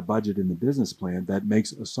presented a budget in the business plan that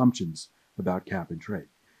makes assumptions about cap and trade.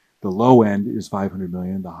 The low end is 500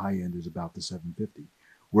 million. The high end is about the 750.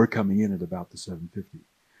 We're coming in at about the 750.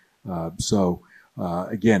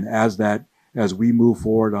 Again, as we move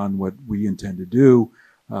forward on what we intend to do,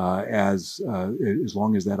 as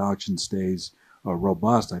long as that auction stays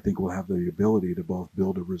robust, I think we'll have the ability to both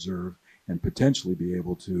build a reserve and potentially be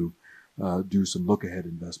able to do some look-ahead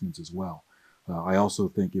investments as well. I also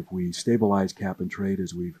think if we stabilize cap and trade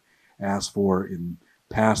as we've asked for in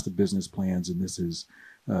past business plans, and this is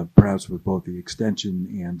perhaps with both the extension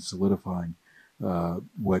and solidifying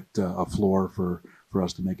what a floor for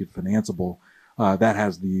us to make it financeable, that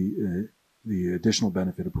has the additional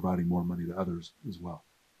benefit of providing more money to others as well.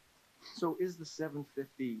 So is the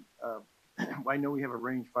 750? I know we have a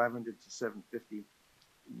range 500 to 750.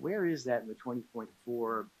 Where is that in the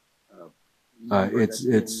 20.4? It's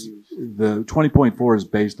the 20.4 is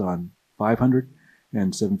based on 500,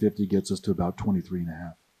 and 750 gets us to about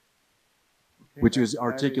 23.5. Okay, which is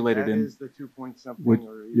articulated that in is the 2 point something which,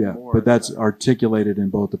 or even yeah, more. but that's articulated in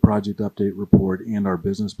both the project update report and our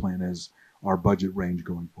business plan as our budget range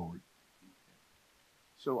going forward.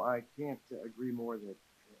 So I can't agree more that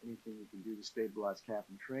anything we can do to stabilize cap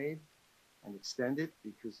and trade and extend it,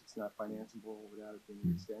 because it's not financeable without it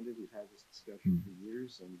being extended. We've had this discussion for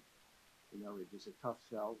years, and it was a tough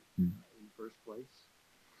sell in the first place.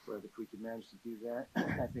 But if we could manage to do that,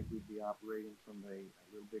 I think we'd be operating from a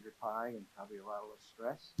little bigger pie and probably a lot less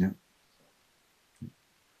stress. Yeah. So,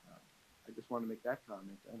 I just want to make that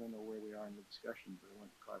comment. I don't know where we are in the discussion, but I want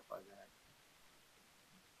to clarify that.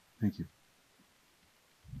 Thank you.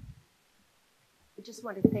 I just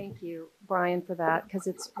want to thank you, Brian, for that, because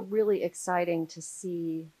it's really exciting to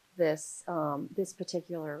see this this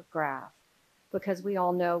particular graph, because we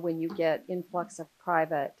all know when you get influx of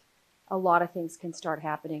private, a lot of things can start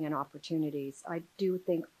happening and opportunities. I do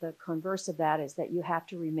think the converse of that is that you have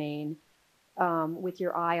to remain with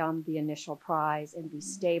your eye on the initial prize and be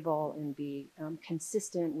stable and be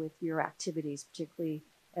consistent with your activities, particularly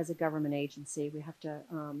as a government agency. We have to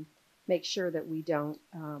make sure that we don't,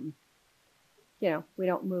 we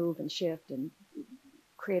don't move and shift and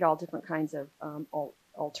create all different kinds of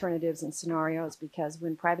alternatives and scenarios, because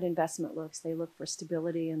when private investment looks, they look for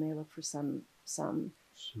stability and they look for some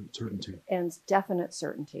certainty and definite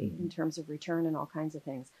certainty in terms of return and all kinds of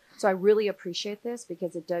things. So I really appreciate this,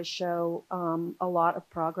 because it does show a lot of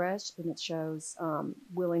progress, and it shows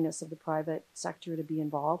willingness of the private sector to be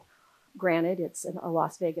involved. Granted, it's a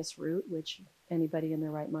Las Vegas route, which anybody in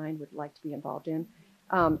their right mind would like to be involved in,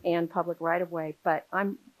 and public right of way. But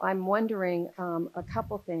I'm wondering a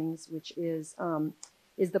couple things, which is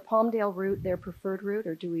the Palmdale route their preferred route,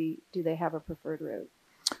 or do they have a preferred route?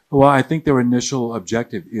 Well, I think their initial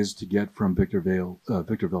objective is to get from Victorville to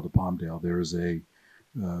Palmdale. There is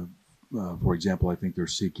for example, I think they're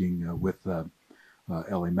seeking with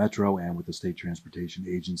LA Metro and with the State Transportation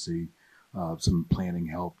Agency some planning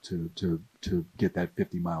help to get that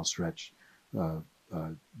 50-mile stretch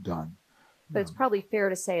done. But it's probably fair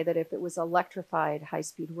to say that if it was electrified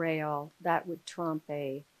high-speed rail, that would trump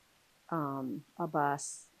a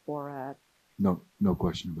bus or a No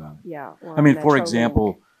question about it. Yeah. Or I mean, for Metrolink.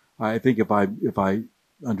 example, I think if I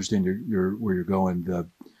understand your where you're going,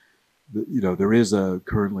 there is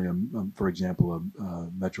currently for example, a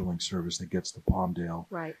Metrolink service that gets to Palmdale.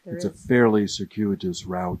 Right. It's a fairly circuitous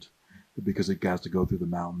route because it has to go through the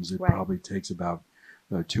mountains. It Right. probably takes about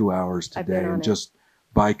 2 hours I've been today, on and it. just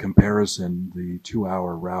by comparison, the 2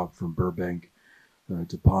 hour route from Burbank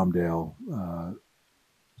to Palmdale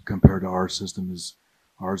compared to our system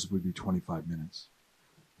ours would be 25 minutes.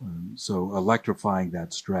 So electrifying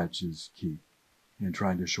that stretch is key in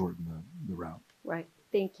trying to shorten the route. Right.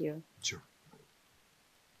 Thank you. Sure.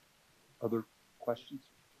 Other questions?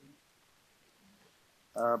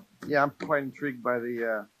 Yeah, I'm quite intrigued by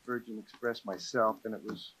the Virgin Express myself, and it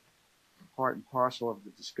was part and parcel of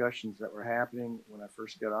the discussions that were happening when I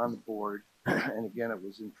first got on the board. And again, it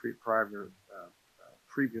was in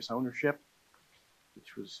previous ownership,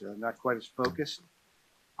 which was not quite as focused,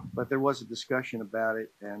 but there was a discussion about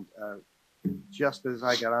it. And just as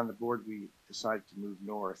I got on the board, we decided to move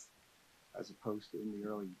north as opposed to in the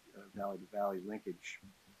early valley to valley linkage.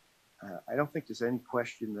 I don't think there's any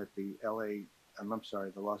question that the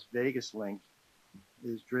Las Vegas link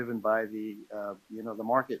is driven by the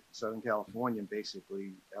market, Southern California,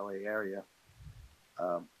 basically LA area.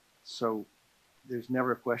 So there's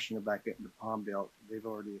never a question about getting to Palmdale. They've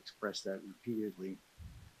already expressed that repeatedly.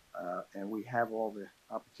 And we have all the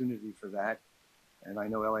opportunity for that. And I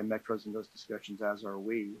know LA Metro's in those discussions, as are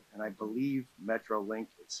we. And I believe Metrolink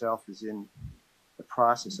itself is in the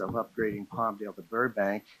process of upgrading Palmdale to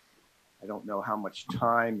Burbank. I don't know how much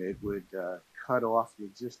time it would cut off the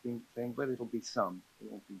existing thing, but it'll be some.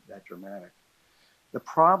 It won't be that dramatic. The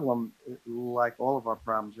problem, like all of our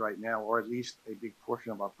problems right now, or at least a big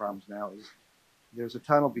portion of our problems now, is there's a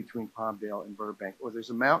tunnel between Palmdale and Burbank, or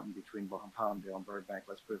there's a mountain between Palmdale and Burbank,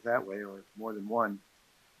 let's put it that way, or more than one.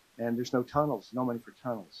 And there's no tunnels, no money for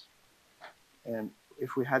tunnels. And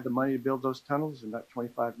if we had the money to build those tunnels in that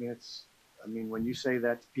 25 minutes, I mean, when you say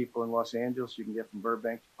that to people in Los Angeles, you can get from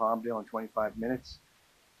Burbank to Palmdale in 25 minutes,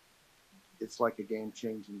 it's like a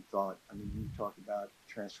game-changing thought. I mean, you talk about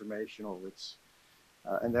transformational,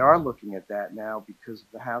 and they are looking at that now because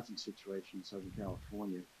of the housing situation in Southern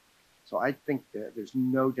California. So I think that there's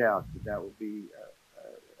no doubt that will be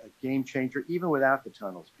a game changer, even without the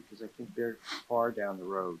tunnels, because I think they're far down the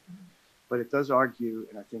road. But it does argue,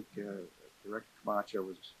 and I think Director Camacho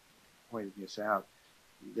was pointing this out,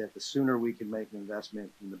 that the sooner we can make an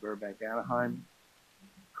investment in the Burbank-Anaheim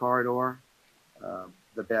corridor,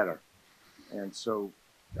 the better. And so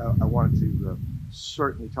I wanted to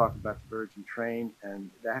certainly talk about the Virgin train, and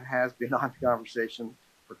that has been on the conversation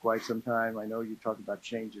for quite some time. I know you talked about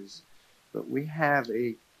changes, but we have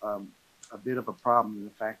a bit of a problem in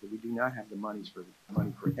the fact that we do not have the money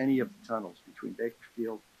for any of the tunnels between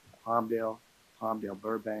Bakersfield, Palmdale,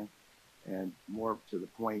 Burbank, and more to the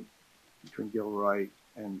point between Gilroy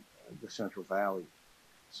and the Central Valley.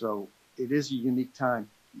 So it is a unique time,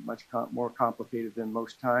 much more complicated than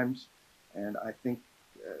most times. And I think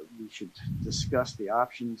we should discuss the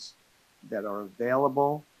options that are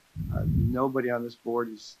available. Nobody on this board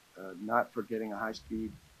is not for getting a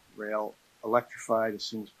high-speed rail electrified as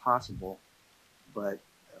soon as possible, but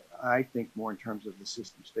I think more in terms of the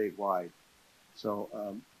system statewide. So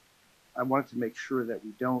I wanted to make sure that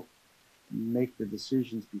we don't make the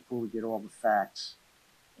decisions before we get all the facts.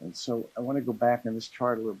 And so I want to go back on this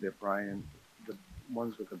chart a little bit, Brian, the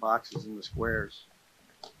ones with the boxes and the squares,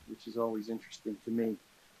 which is always interesting to me.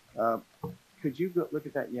 Could you look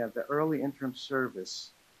at that? Yeah, the early interim service.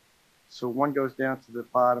 So one goes down to the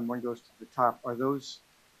bottom, one goes to the top. Are those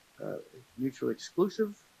mutually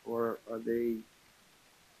exclusive, or are they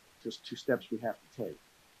just two steps we have to take?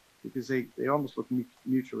 Because they almost look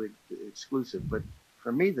mutually exclusive. But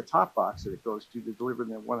for me, the top box that it goes to deliver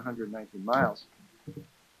them 119 miles,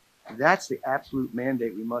 that's the absolute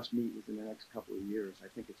mandate we must meet within the next couple of years. I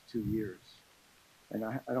think it's 2 years. And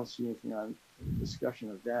I don't see anything on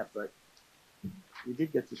discussion of that, but we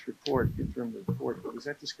did get this report, interim report. Was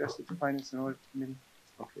that discussed at the Finance and Audit Committee?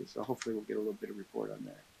 Okay, so hopefully we'll get a little bit of report on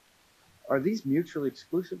that. Are these mutually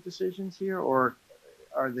exclusive decisions here, or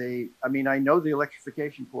are they? I mean, I know the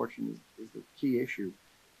electrification portion is the key issue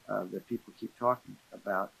that people keep talking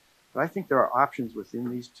about, but I think there are options within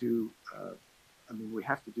these two. I mean, we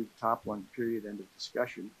have to do the top one, period, end of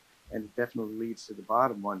discussion, and it definitely leads to the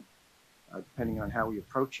bottom one, depending on how we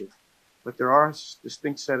approach it. But there are a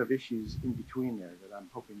distinct set of issues in between there that I'm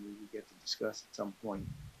hoping we will get to discuss at some point.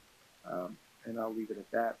 And I'll leave it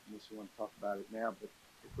at that unless you want to talk about it now. But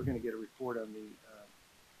if we're going to get a report on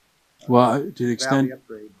the well, to the extent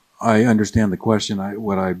upgrade. I understand the question,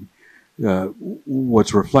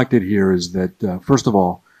 what's reflected here is that, first of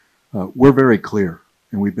all, we're very clear,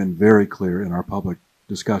 and we've been very clear in our public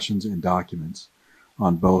discussions and documents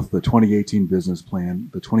on both the 2018 business plan,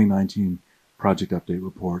 the 2019 project update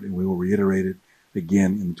report, and we will reiterate it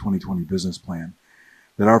again in the 2020 business plan,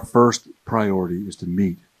 that our first priority is to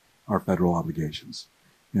meet our federal obligations.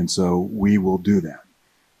 And so we will do that.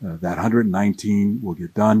 That 119 will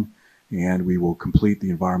get done, and we will complete the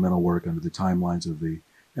environmental work under the timelines of the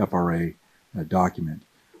FRA document.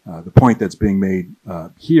 The point that's being made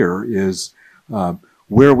here is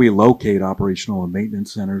where we locate operational and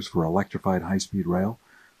maintenance centers for electrified high-speed rail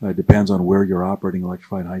depends on where you're operating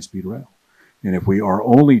electrified high-speed rail. And if we are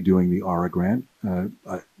only doing the ARA grant,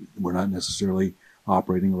 we're not necessarily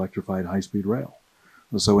operating electrified high-speed rail.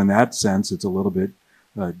 So in that sense, it's a little bit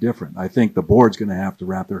different. I think the board's going to have to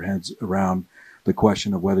wrap their heads around the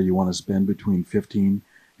question of whether you want to spend between $15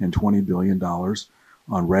 and $20 billion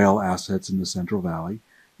on rail assets in the Central Valley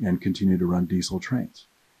and continue to run diesel trains,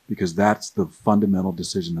 because that's the fundamental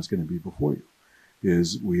decision that's going to be before you.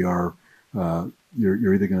 Is we are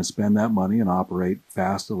you're either going to spend that money and operate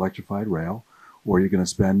fast electrified rail, or you're going to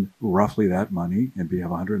spend roughly that money and have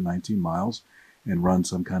 119 miles and run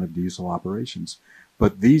some kind of diesel operations.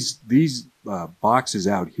 But these boxes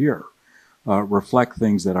out here reflect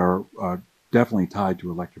things that are definitely tied to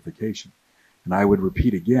electrification. And I would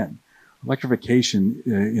repeat again, electrification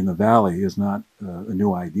in the valley is not a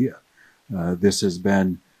new idea. This has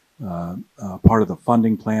been part of the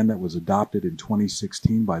funding plan that was adopted in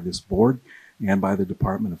 2016 by this board and by the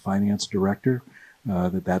Department of Finance director,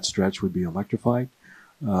 that stretch would be electrified.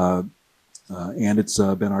 And it's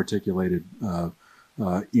been articulated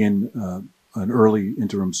in an early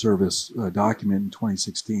interim service document in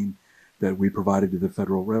 2016 that we provided to the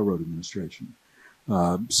Federal Railroad Administration.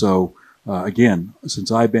 Again,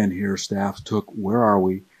 since I've been here, staff took where are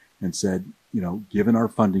we and said, given our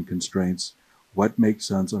funding constraints, what makes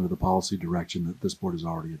sense under the policy direction that this board has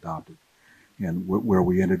already adopted. And where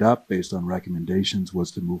we ended up, based on recommendations,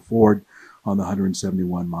 was to move forward on the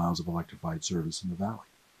 171 miles of electrified service in the valley.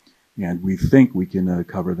 And we think we can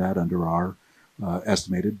cover that under our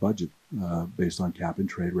estimated budget based on cap and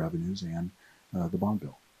trade revenues and the bond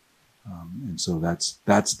bill. And so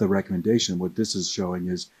that's the recommendation. What this is showing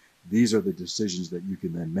is these are the decisions that you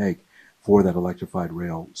can then make for that electrified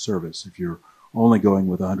rail service. If you're only going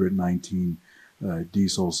with 119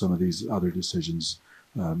 diesel, some of these other decisions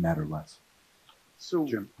matter less. So,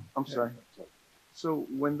 Jim. I'm sorry. So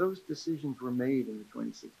when those decisions were made in the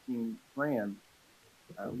 2016 plan,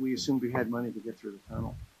 we assumed we had money to get through the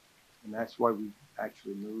tunnel. And that's why we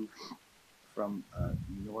actually moved from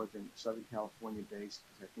northern Southern California base,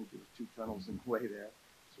 because I think there were 2 tunnels in the way there.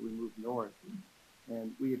 So we moved north.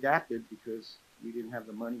 And we adapted because we didn't have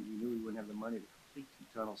the money. We knew we wouldn't have the money to complete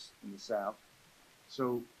 2 tunnels in the south.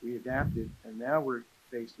 So we adapted, and now we're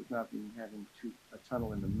faced with not having a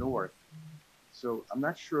tunnel in the north. So I'm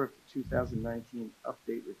not sure if the 2019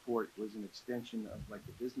 update report was an extension of like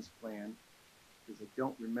the business plan, because I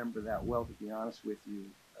don't remember that well, to be honest with you.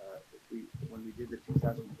 When we did the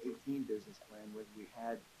 2018 business plan, whether we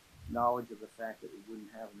had knowledge of the fact that we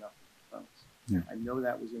wouldn't have enough funds. Yeah. I know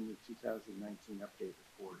that was in the 2019 update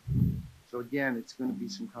report. So again, it's going to be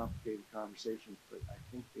some complicated conversations, but I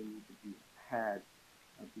think they need to be had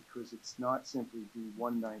because it's not simply do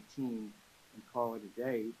 119 and call it a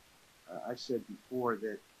day. I've said before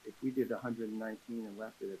that if we did 119 and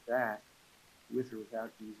left it at that, with or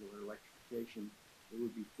without diesel or electrification, it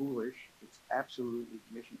would be foolish. It's absolutely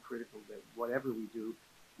mission critical that whatever we do,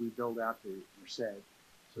 we build out to Merced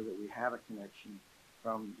so that we have a connection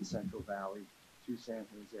from the Central Valley to San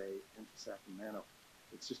Jose and to Sacramento.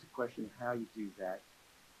 It's just a question of how you do that.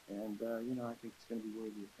 And, I think it's going to be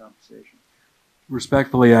worthy of conversation.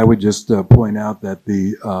 Respectfully, I would just point out that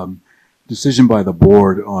the decision by the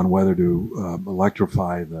board on whether to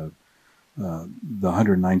electrify the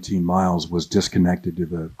 119 miles was disconnected to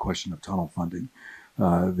the question of tunnel funding.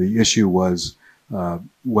 The issue was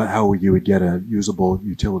how you would get a usable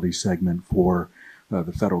utility segment for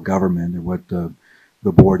the federal government, and what the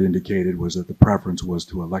board indicated was that the preference was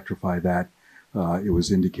to electrify that. It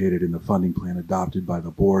was indicated in the funding plan adopted by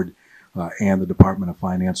the board and the Department of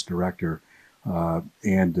Finance director,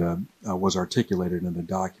 and was articulated in the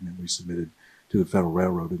document we submitted to the Federal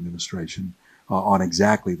Railroad Administration on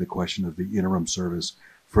exactly the question of the interim service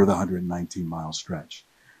for the 119-mile stretch.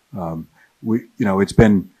 It's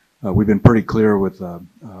been we've been pretty clear with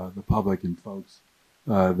the public and folks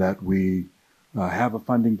that we have a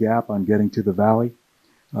funding gap on getting to the valley,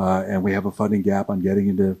 and we have a funding gap on getting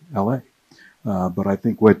into LA. But I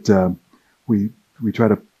think what we try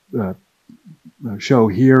to show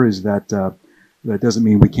here is that that doesn't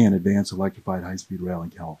mean we can't advance electrified high-speed rail in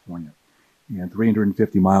California. And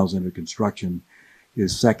 350 miles under construction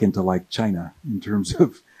is second to like China in terms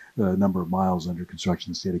of the number of miles under construction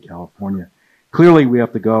in the state of California. Clearly, we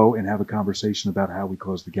have to go and have a conversation about how we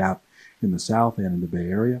close the gap in the South and in the Bay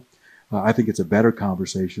Area. I think it's a better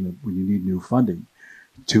conversation when you need new funding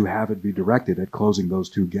to have it be directed at closing those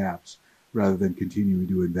two gaps rather than continuing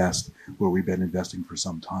to invest where we've been investing for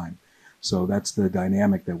some time. So that's the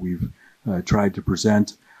dynamic that we've tried to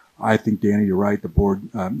present. I think, Danny, you're right. The board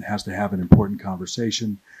has to have an important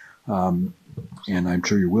conversation. And I'm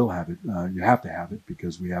sure you will have it. You have to have it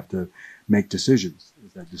because we have to make decisions,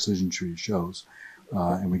 as that decision tree shows,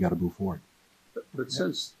 and we got to move forward. But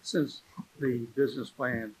since the business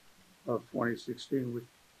plan of 2016, which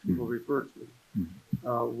people refer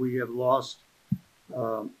to, we have lost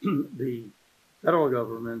the federal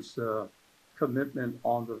government's commitment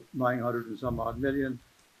on the 900 and some odd million.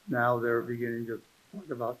 Now they're beginning to talk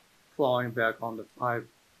about clawing back on the $5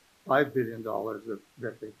 billion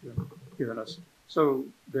that they've given us. So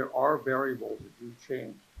there are variables that do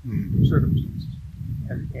change circumstances.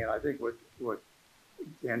 And I think what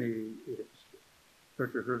Danny is,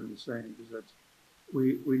 Dr. Herman is saying is that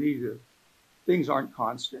we need to, things aren't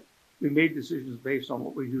constant. We made decisions based on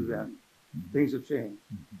what we knew then. Things have changed.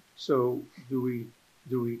 So do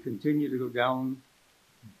we continue to go down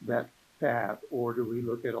that path, or do we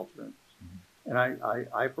look at alternatives? And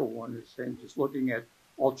I for one, is saying just looking at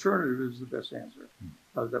alternatives is the best answer.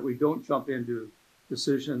 That we don't jump into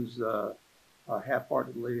decisions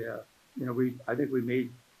half-heartedly. I think we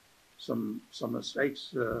made some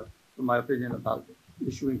mistakes, in my opinion, about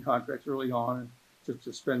issuing contracts early on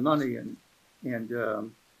to spend money, and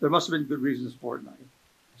there must have been good reasons for it. And I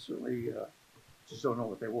certainly just don't know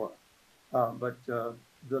what they were. But the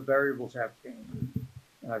variables have changed,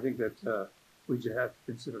 and I think that we just have to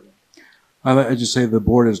consider them. I just say the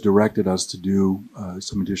board has directed us to do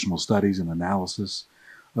some additional studies and analysis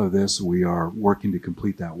of this. We are working to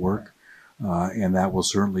complete that work, and that will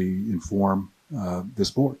certainly inform this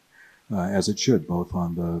board, as it should, both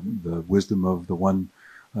on the wisdom of the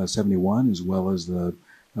 171 as well as the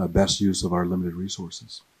best use of our limited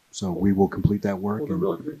resources. So we will complete that work and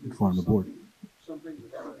inform the board. Some things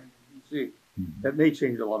that happen in DC that may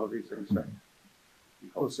change a lot of these things.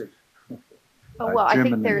 We'll see. Oh, well, I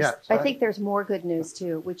think there's more good news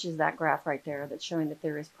too, which is that graph right there that's showing that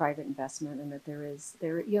there is private investment and that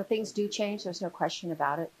things do change. There's no question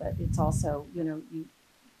about it, but it's also,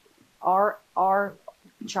 our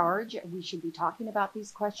charge, we should be talking about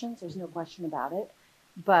these questions. There's no question about it,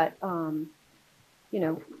 but,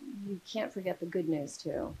 you can't forget the good news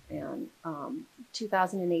too. And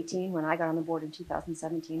 2018, when I got on the board in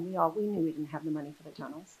 2017, we knew we didn't have the money for the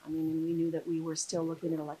tunnels. I mean, and we knew that we were still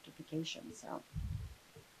looking at electrification. So,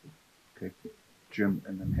 okay, Jim,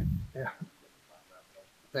 and then him. Yeah.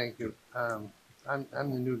 Thank you. I'm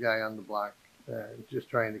the new guy on the block, just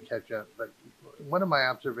trying to catch up. But one of my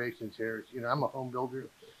observations here is, I'm a home builder.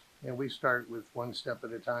 And we start with one step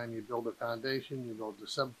at a time. You build a foundation, you build the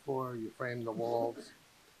subfloor, you frame the walls,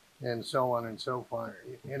 and so on and so forth.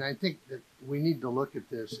 And I think that we need to look at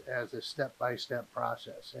this as a step-by-step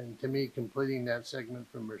process. And to me, completing that segment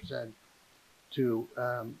from Merced to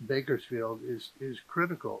Bakersfield is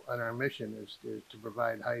critical. And our mission is to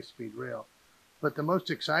provide high-speed rail. But the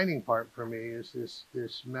most exciting part for me is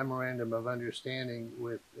this memorandum of understanding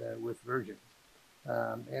with Virgin.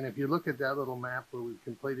 And if you look at that little map where we've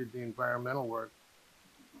completed the environmental work,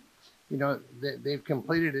 they've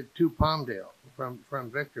completed it to Palmdale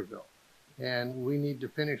from Victorville. And we need to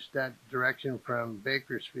finish that direction from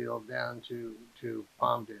Bakersfield down to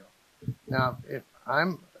Palmdale. Now, if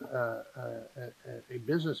I'm a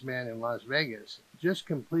businessman in Las Vegas, just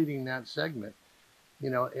completing that segment,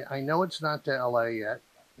 I know it's not to LA yet.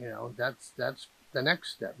 That's the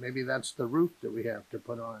next step. Maybe that's the roof that we have to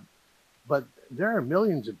put on. But there are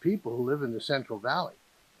millions of people who live in the Central Valley.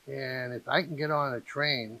 And if I can get on a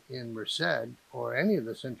train in Merced or any of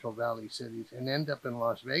the Central Valley cities and end up in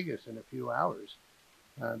Las Vegas in a few hours,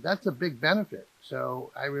 that's a big benefit.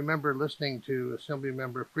 So I remember listening to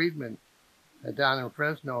Assemblymember Friedman down in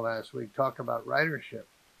Fresno last week talk about ridership.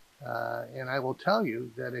 And I will tell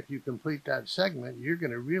you that if you complete that segment, you're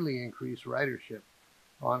going to really increase ridership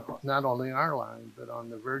on not only our line, but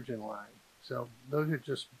on the Virgin line. So those are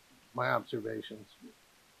just my observations.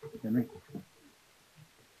 Henry?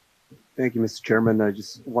 Thank you, Mr. Chairman. I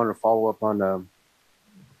just wanted to follow up on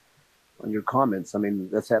your comments. I mean,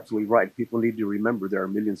 that's absolutely right. People need to remember there are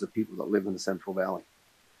millions of people that live in the Central Valley,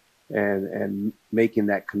 and making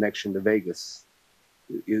that connection to Vegas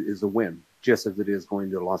is a win. just as it is going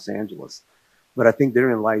to Los Angeles. But I think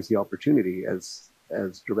therein lies the opportunity, as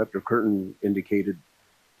Director Curtin indicated.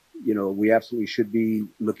 You know, we absolutely should be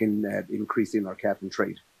looking at increasing our cap and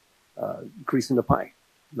trade, increasing the pie,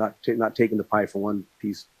 not taking the pie from one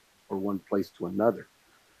piece or one place to another.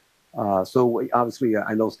 So obviously,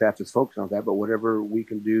 I know staff is focused on that, but whatever we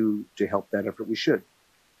can do to help that effort, we should.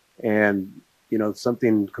 And you know,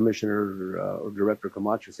 something Commissioner or Director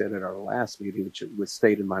Camacho said at our last meeting, which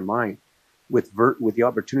stayed in my mind, with the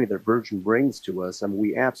opportunity that Virgin brings to us, I mean,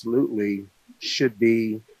 we absolutely should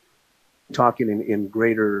be talking in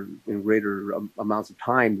greater amounts of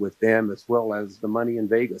time with them, as well as the money in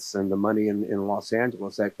Vegas and the money in Los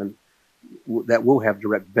Angeles that will have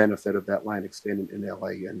direct benefit of that line extending in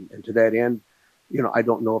LA. And to that end, you know, I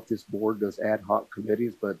don't know if this board does ad hoc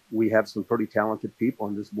committees, but we have some pretty talented people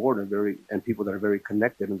on this board and people that are very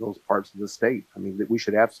connected in those parts of the state. I mean, that we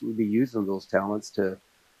should absolutely be using those talents to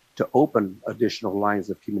open additional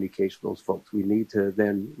lines of communication with those folks. We need to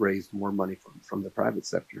then raise more money from the private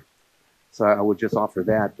sector. So I would just offer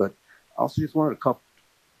that, but I also just wanted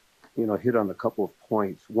to hit on a couple of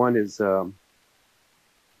points. One is,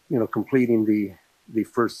 completing the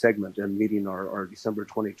first segment and meeting our December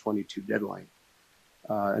 2022 deadline.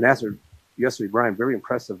 And yesterday, Brian, very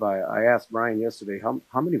impressive. I asked Brian yesterday,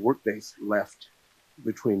 how many work days left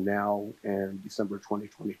between now and December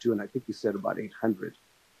 2022? And I think you said about 800.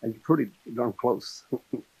 And you're pretty darn close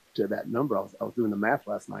to that number. I was doing the math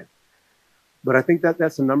last night. But I think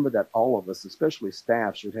that's a number that all of us, especially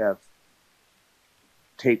staff, should have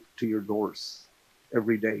taped to your doors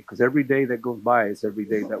every day. Because every day that goes by is every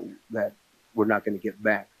day that we're not going to get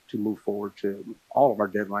back to move forward to all of our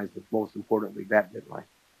deadlines, but most importantly, that deadline.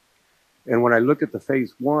 And when I look at the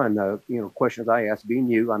phase one, questions I asked, being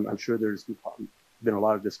you, I'm sure there's been a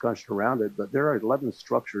lot of discussion around it, but there are 11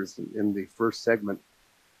 structures in the first segment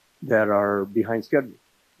that are behind schedule.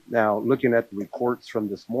 Now, looking at the reports from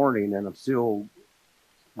this morning, and I'm still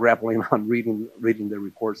grappling on reading the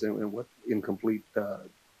reports and what incomplete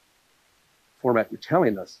format you're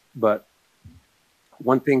telling us. But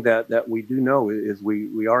one thing that we do know is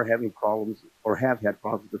we are having problems, or have had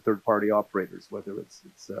problems with the third-party operators, whether it's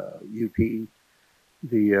UP,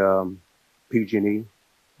 the PG&E,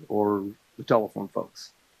 or the telephone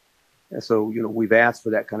folks. And so, we've asked for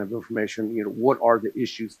that kind of information. What are the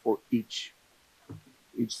issues for each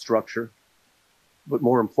structure? But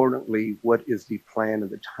more importantly, what is the plan and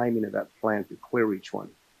the timing of that plan to clear each one?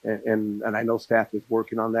 And I know staff is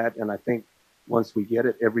working on that. And I think once we get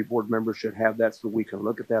it, every board member should have that so we can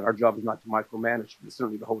look at that. Our job is not to micromanage, but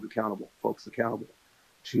certainly to hold folks accountable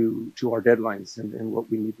to our deadlines and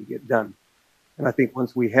what we need to get done. And I think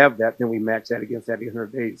once we have that, then we match that against that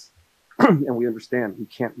 800 days. And we understand we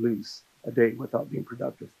can't lose a day without being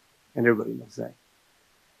productive. And everybody knows that.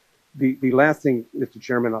 The last thing, Mr.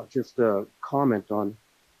 Chairman, I'll just comment on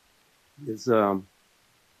is that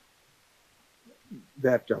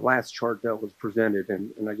last chart that was presented.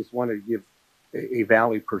 And I just wanted to give a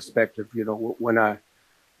Valley perspective. When I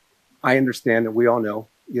understand that we all know,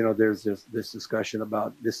 there's this discussion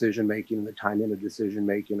about decision making and the timing of decision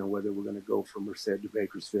making and whether we're going to go from Merced to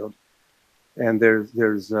Bakersfield. And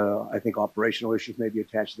there's I think operational issues may be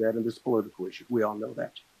attached to that, and there's political issues. We all know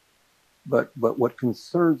that. But what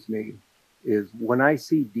concerns me is when I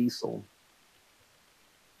see diesel,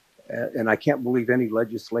 and I can't believe any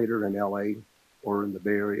legislator in LA or in the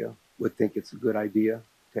Bay Area would think it's a good idea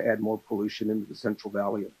to add more pollution into the Central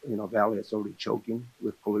Valley, valley that's already choking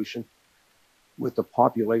with pollution. With the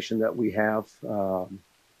population that we have,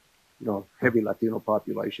 heavy Latino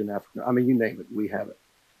population, African, I mean, you name it, we have it.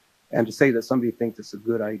 And to say that somebody thinks it's a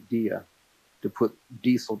good idea to put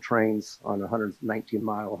diesel trains on a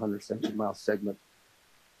 119-mile, 117-mile segment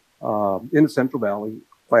in the Central Valley,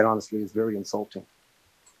 quite honestly, is very insulting.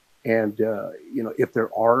 And, if there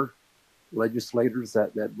are legislators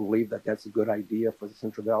that believe that that's a good idea for the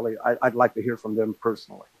Central Valley, I'd like to hear from them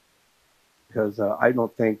personally. Because I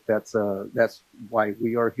don't think that's why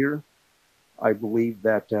we are here. I believe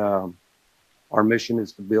that our mission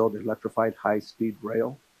is to build electrified high-speed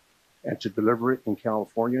rail and to deliver it in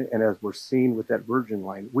California. And as we're seeing with that Virgin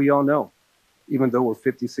line, we all know, even though we're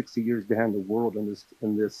 50, 60 years behind the world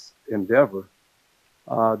in this endeavor,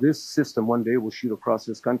 this system one day will shoot across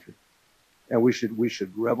this country. And we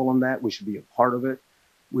should revel in that. We should be a part of it.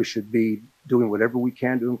 We should be doing whatever we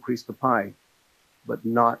can to increase the pie, but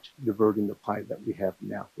not diverting the pie that we have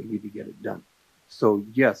now. We need to get it done. So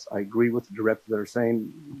yes, I agree with the directors that are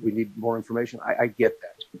saying we need more information. I get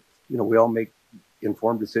that. We all make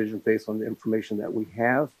informed decisions based on the information that we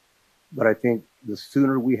have. But I think the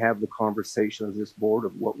sooner we have the conversation of this board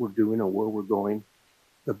of what we're doing and where we're going,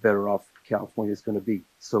 the better off California is going to be.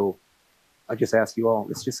 So I just ask you all,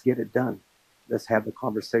 let's just get it done. Let's have the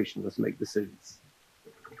conversation. Let's make decisions.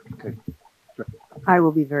 Okay. I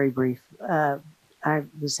will be very brief. I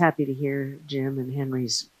was happy to hear Jim and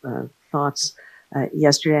Henry's thoughts.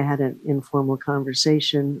 Yesterday, I had an informal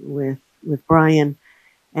conversation with Brian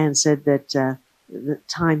and said that the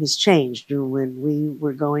time has changed. When we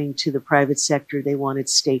were going to the private sector, they wanted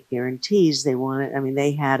state guarantees.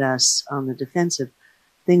 They had us on the defensive.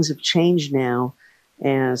 Things have changed now,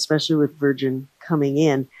 and especially with Virgin coming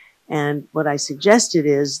in. And what I suggested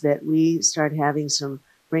is that we start having some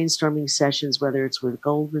brainstorming sessions, whether it's with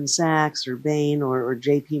Goldman Sachs or Bain or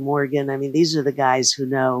JP Morgan. I mean, these are the guys who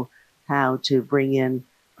know how to bring in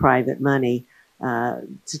private money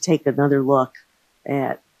to take another look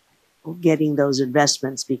at getting those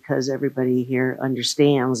investments, because everybody here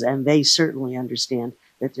understands, and they certainly understand,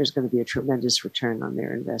 that there's going to be a tremendous return on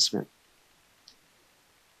their investment.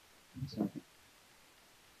 Go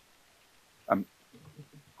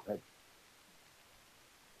ahead.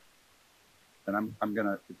 And I'm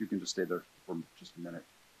gonna, if you can just stay there for just a minute.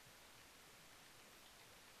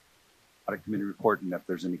 Audit committee report, and if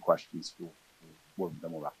there's any questions, then we'll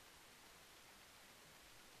wrap.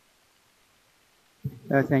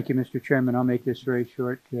 Thank you, Mr. Chairman. I'll make this very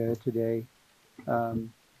short today.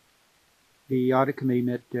 The audit committee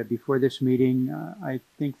met before this meeting. I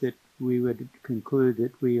think that we would conclude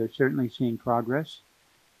that we are certainly seeing progress.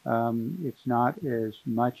 It's not as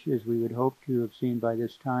much as we would hope to have seen by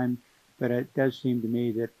this time, but it does seem to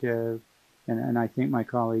me that, and I think my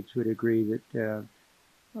colleagues would agree, that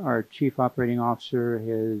our chief operating officer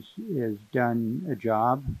has done a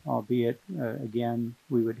job, albeit, again,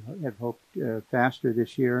 we would have hoped faster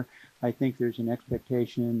this year. I think there's an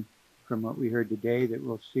expectation from what we heard today that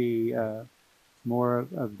we'll see more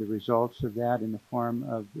of the results of that in the form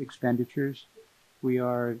of expenditures.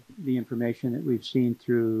 The information that we've seen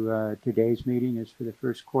through today's meeting is for the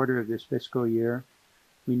first quarter of this fiscal year.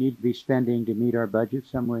 We need to be spending to meet our budget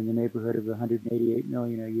somewhere in the neighborhood of $188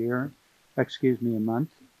 million a month.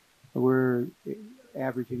 We're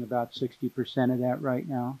averaging about 60% of that right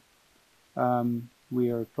now.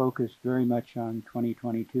 We are focused very much on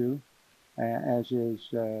 2022, as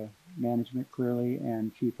is management clearly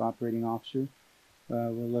and chief operating officer.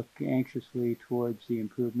 We'll look anxiously towards the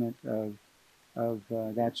improvement of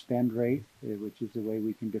that spend rate, which is the way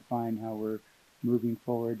we can define how we're moving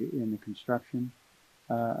forward in the construction.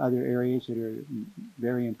 Other areas that are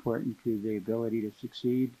very important to the ability to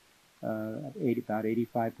succeed, about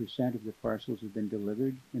 85% of the parcels have been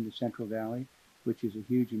delivered in the Central Valley, which is a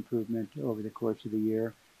huge improvement over the course of the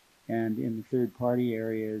year. And in the third-party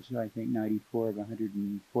areas, I think 94 of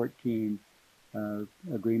 114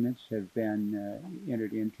 agreements have been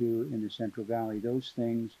entered into in the Central Valley. Those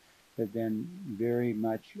things have been very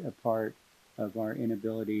much a part of our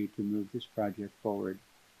inability to move this project forward.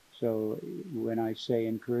 So when I say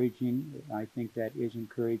encouraging, I think that is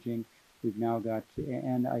encouraging. We've now got to,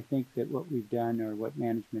 and I think that what we've done, or what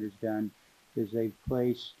management has done, is they've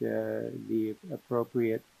placed the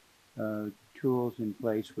appropriate tools in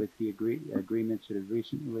place with the agreements that have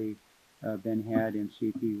recently been had in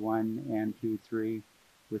CP 1 and 2, 3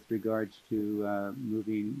 with regards to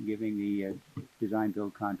giving the design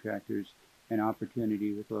build contractors an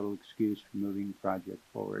opportunity with a little excuse for moving the project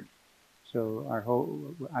forward. So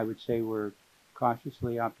I would say we're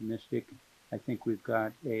cautiously optimistic. I think we've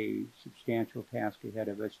got a substantial task ahead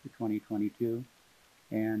of us for 2022.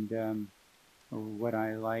 And what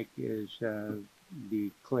I like is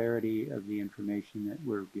the clarity of the information that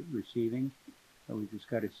we're receiving. We just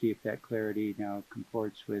got to see if that clarity now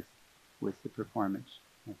comports with the performance.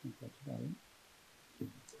 I think that's about it.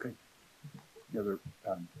 Okay. The other,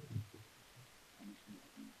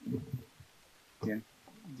 Dan?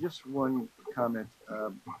 Just one comment.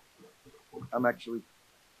 I'm actually,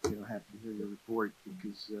 happy to hear your report,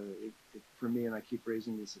 because for me, and I keep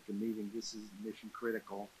raising this at the meeting, this is mission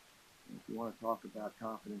critical. And if you want to talk about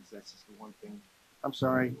confidence, that's just the one thing. I'm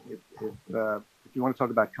sorry, if you want to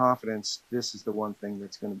talk about confidence, this is the one thing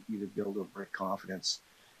that's going to either build or break confidence.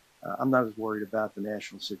 I'm not as worried about the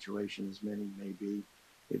national situation as many may be.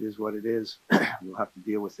 It is what it is. We'll have to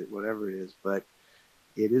deal with it, whatever it is. But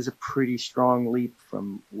it is a pretty strong leap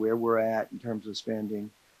from where we're at in terms of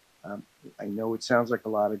spending. I know it sounds like a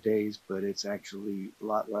lot of days, but it's actually a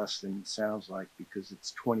lot less than it sounds like, because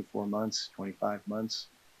it's 24 months, 25 months.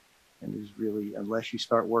 And there's really, unless you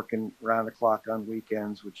start working round the clock on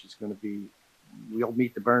weekends, which is going to be, we'll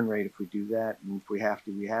meet the burn rate if we do that. And if we have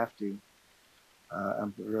to, we have to.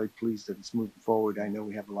 I'm really pleased that it's moving forward. I know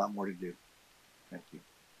we have a lot more to do. Thank you.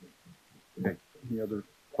 Okay. Any other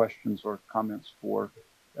questions or comments for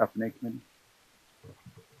F&A committee?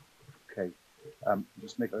 Okay.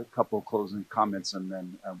 Just make a couple of closing comments, and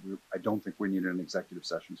then I don't think we need an executive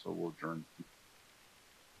session, so we'll adjourn.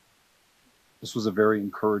 This was a very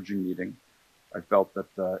encouraging meeting. I felt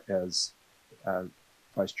that as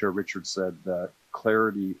Vice Chair Richard said, the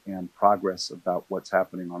clarity and progress about what's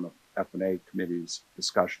happening on the F&A committee's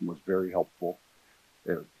discussion was very helpful.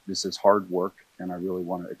 This is hard work, and I really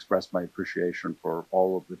want to express my appreciation for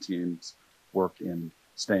all of the team's work in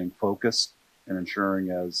staying focused and ensuring,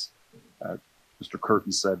 as Mr.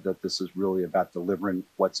 Curtin said, that this is really about delivering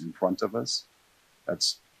what's in front of us.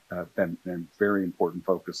 That's been a very important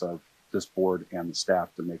focus of this board and the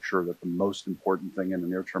staff, to make sure that the most important thing in the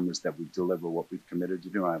near term is that we deliver what we've committed to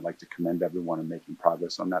do. And I'd like to commend everyone in making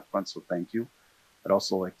progress on that front. So thank you. I'd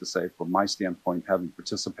also like to say, from my standpoint, having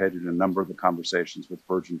participated in a number of the conversations with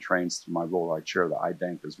Virgin Trains through my role, I chair the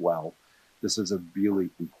IBank as well. This is a really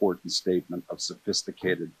important statement of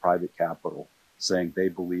sophisticated private capital saying they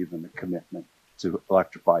believe in the commitment to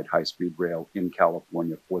electrified high-speed rail in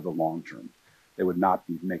California for the long term. They would not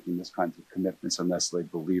be making this kinds of commitments unless they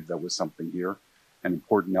believed there was something here. An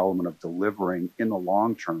important element of delivering in the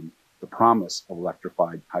long term the promise of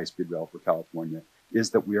electrified high-speed rail for California is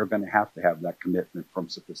that we are going to have that commitment from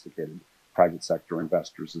sophisticated private sector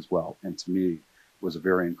investors as well. And to me, it was a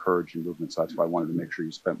very encouraging movement. So that's why I wanted to make sure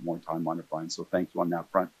you spent more time on it, Brian. So thank you on that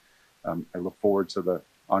front. I look forward to the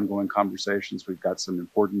ongoing conversations. We've got some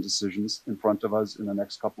important decisions in front of us in the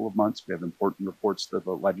next couple of months. We have important reports to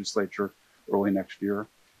the legislature early next year.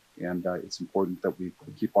 And it's important that we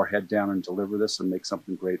keep our head down and deliver this and make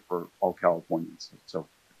something great for all Californians. So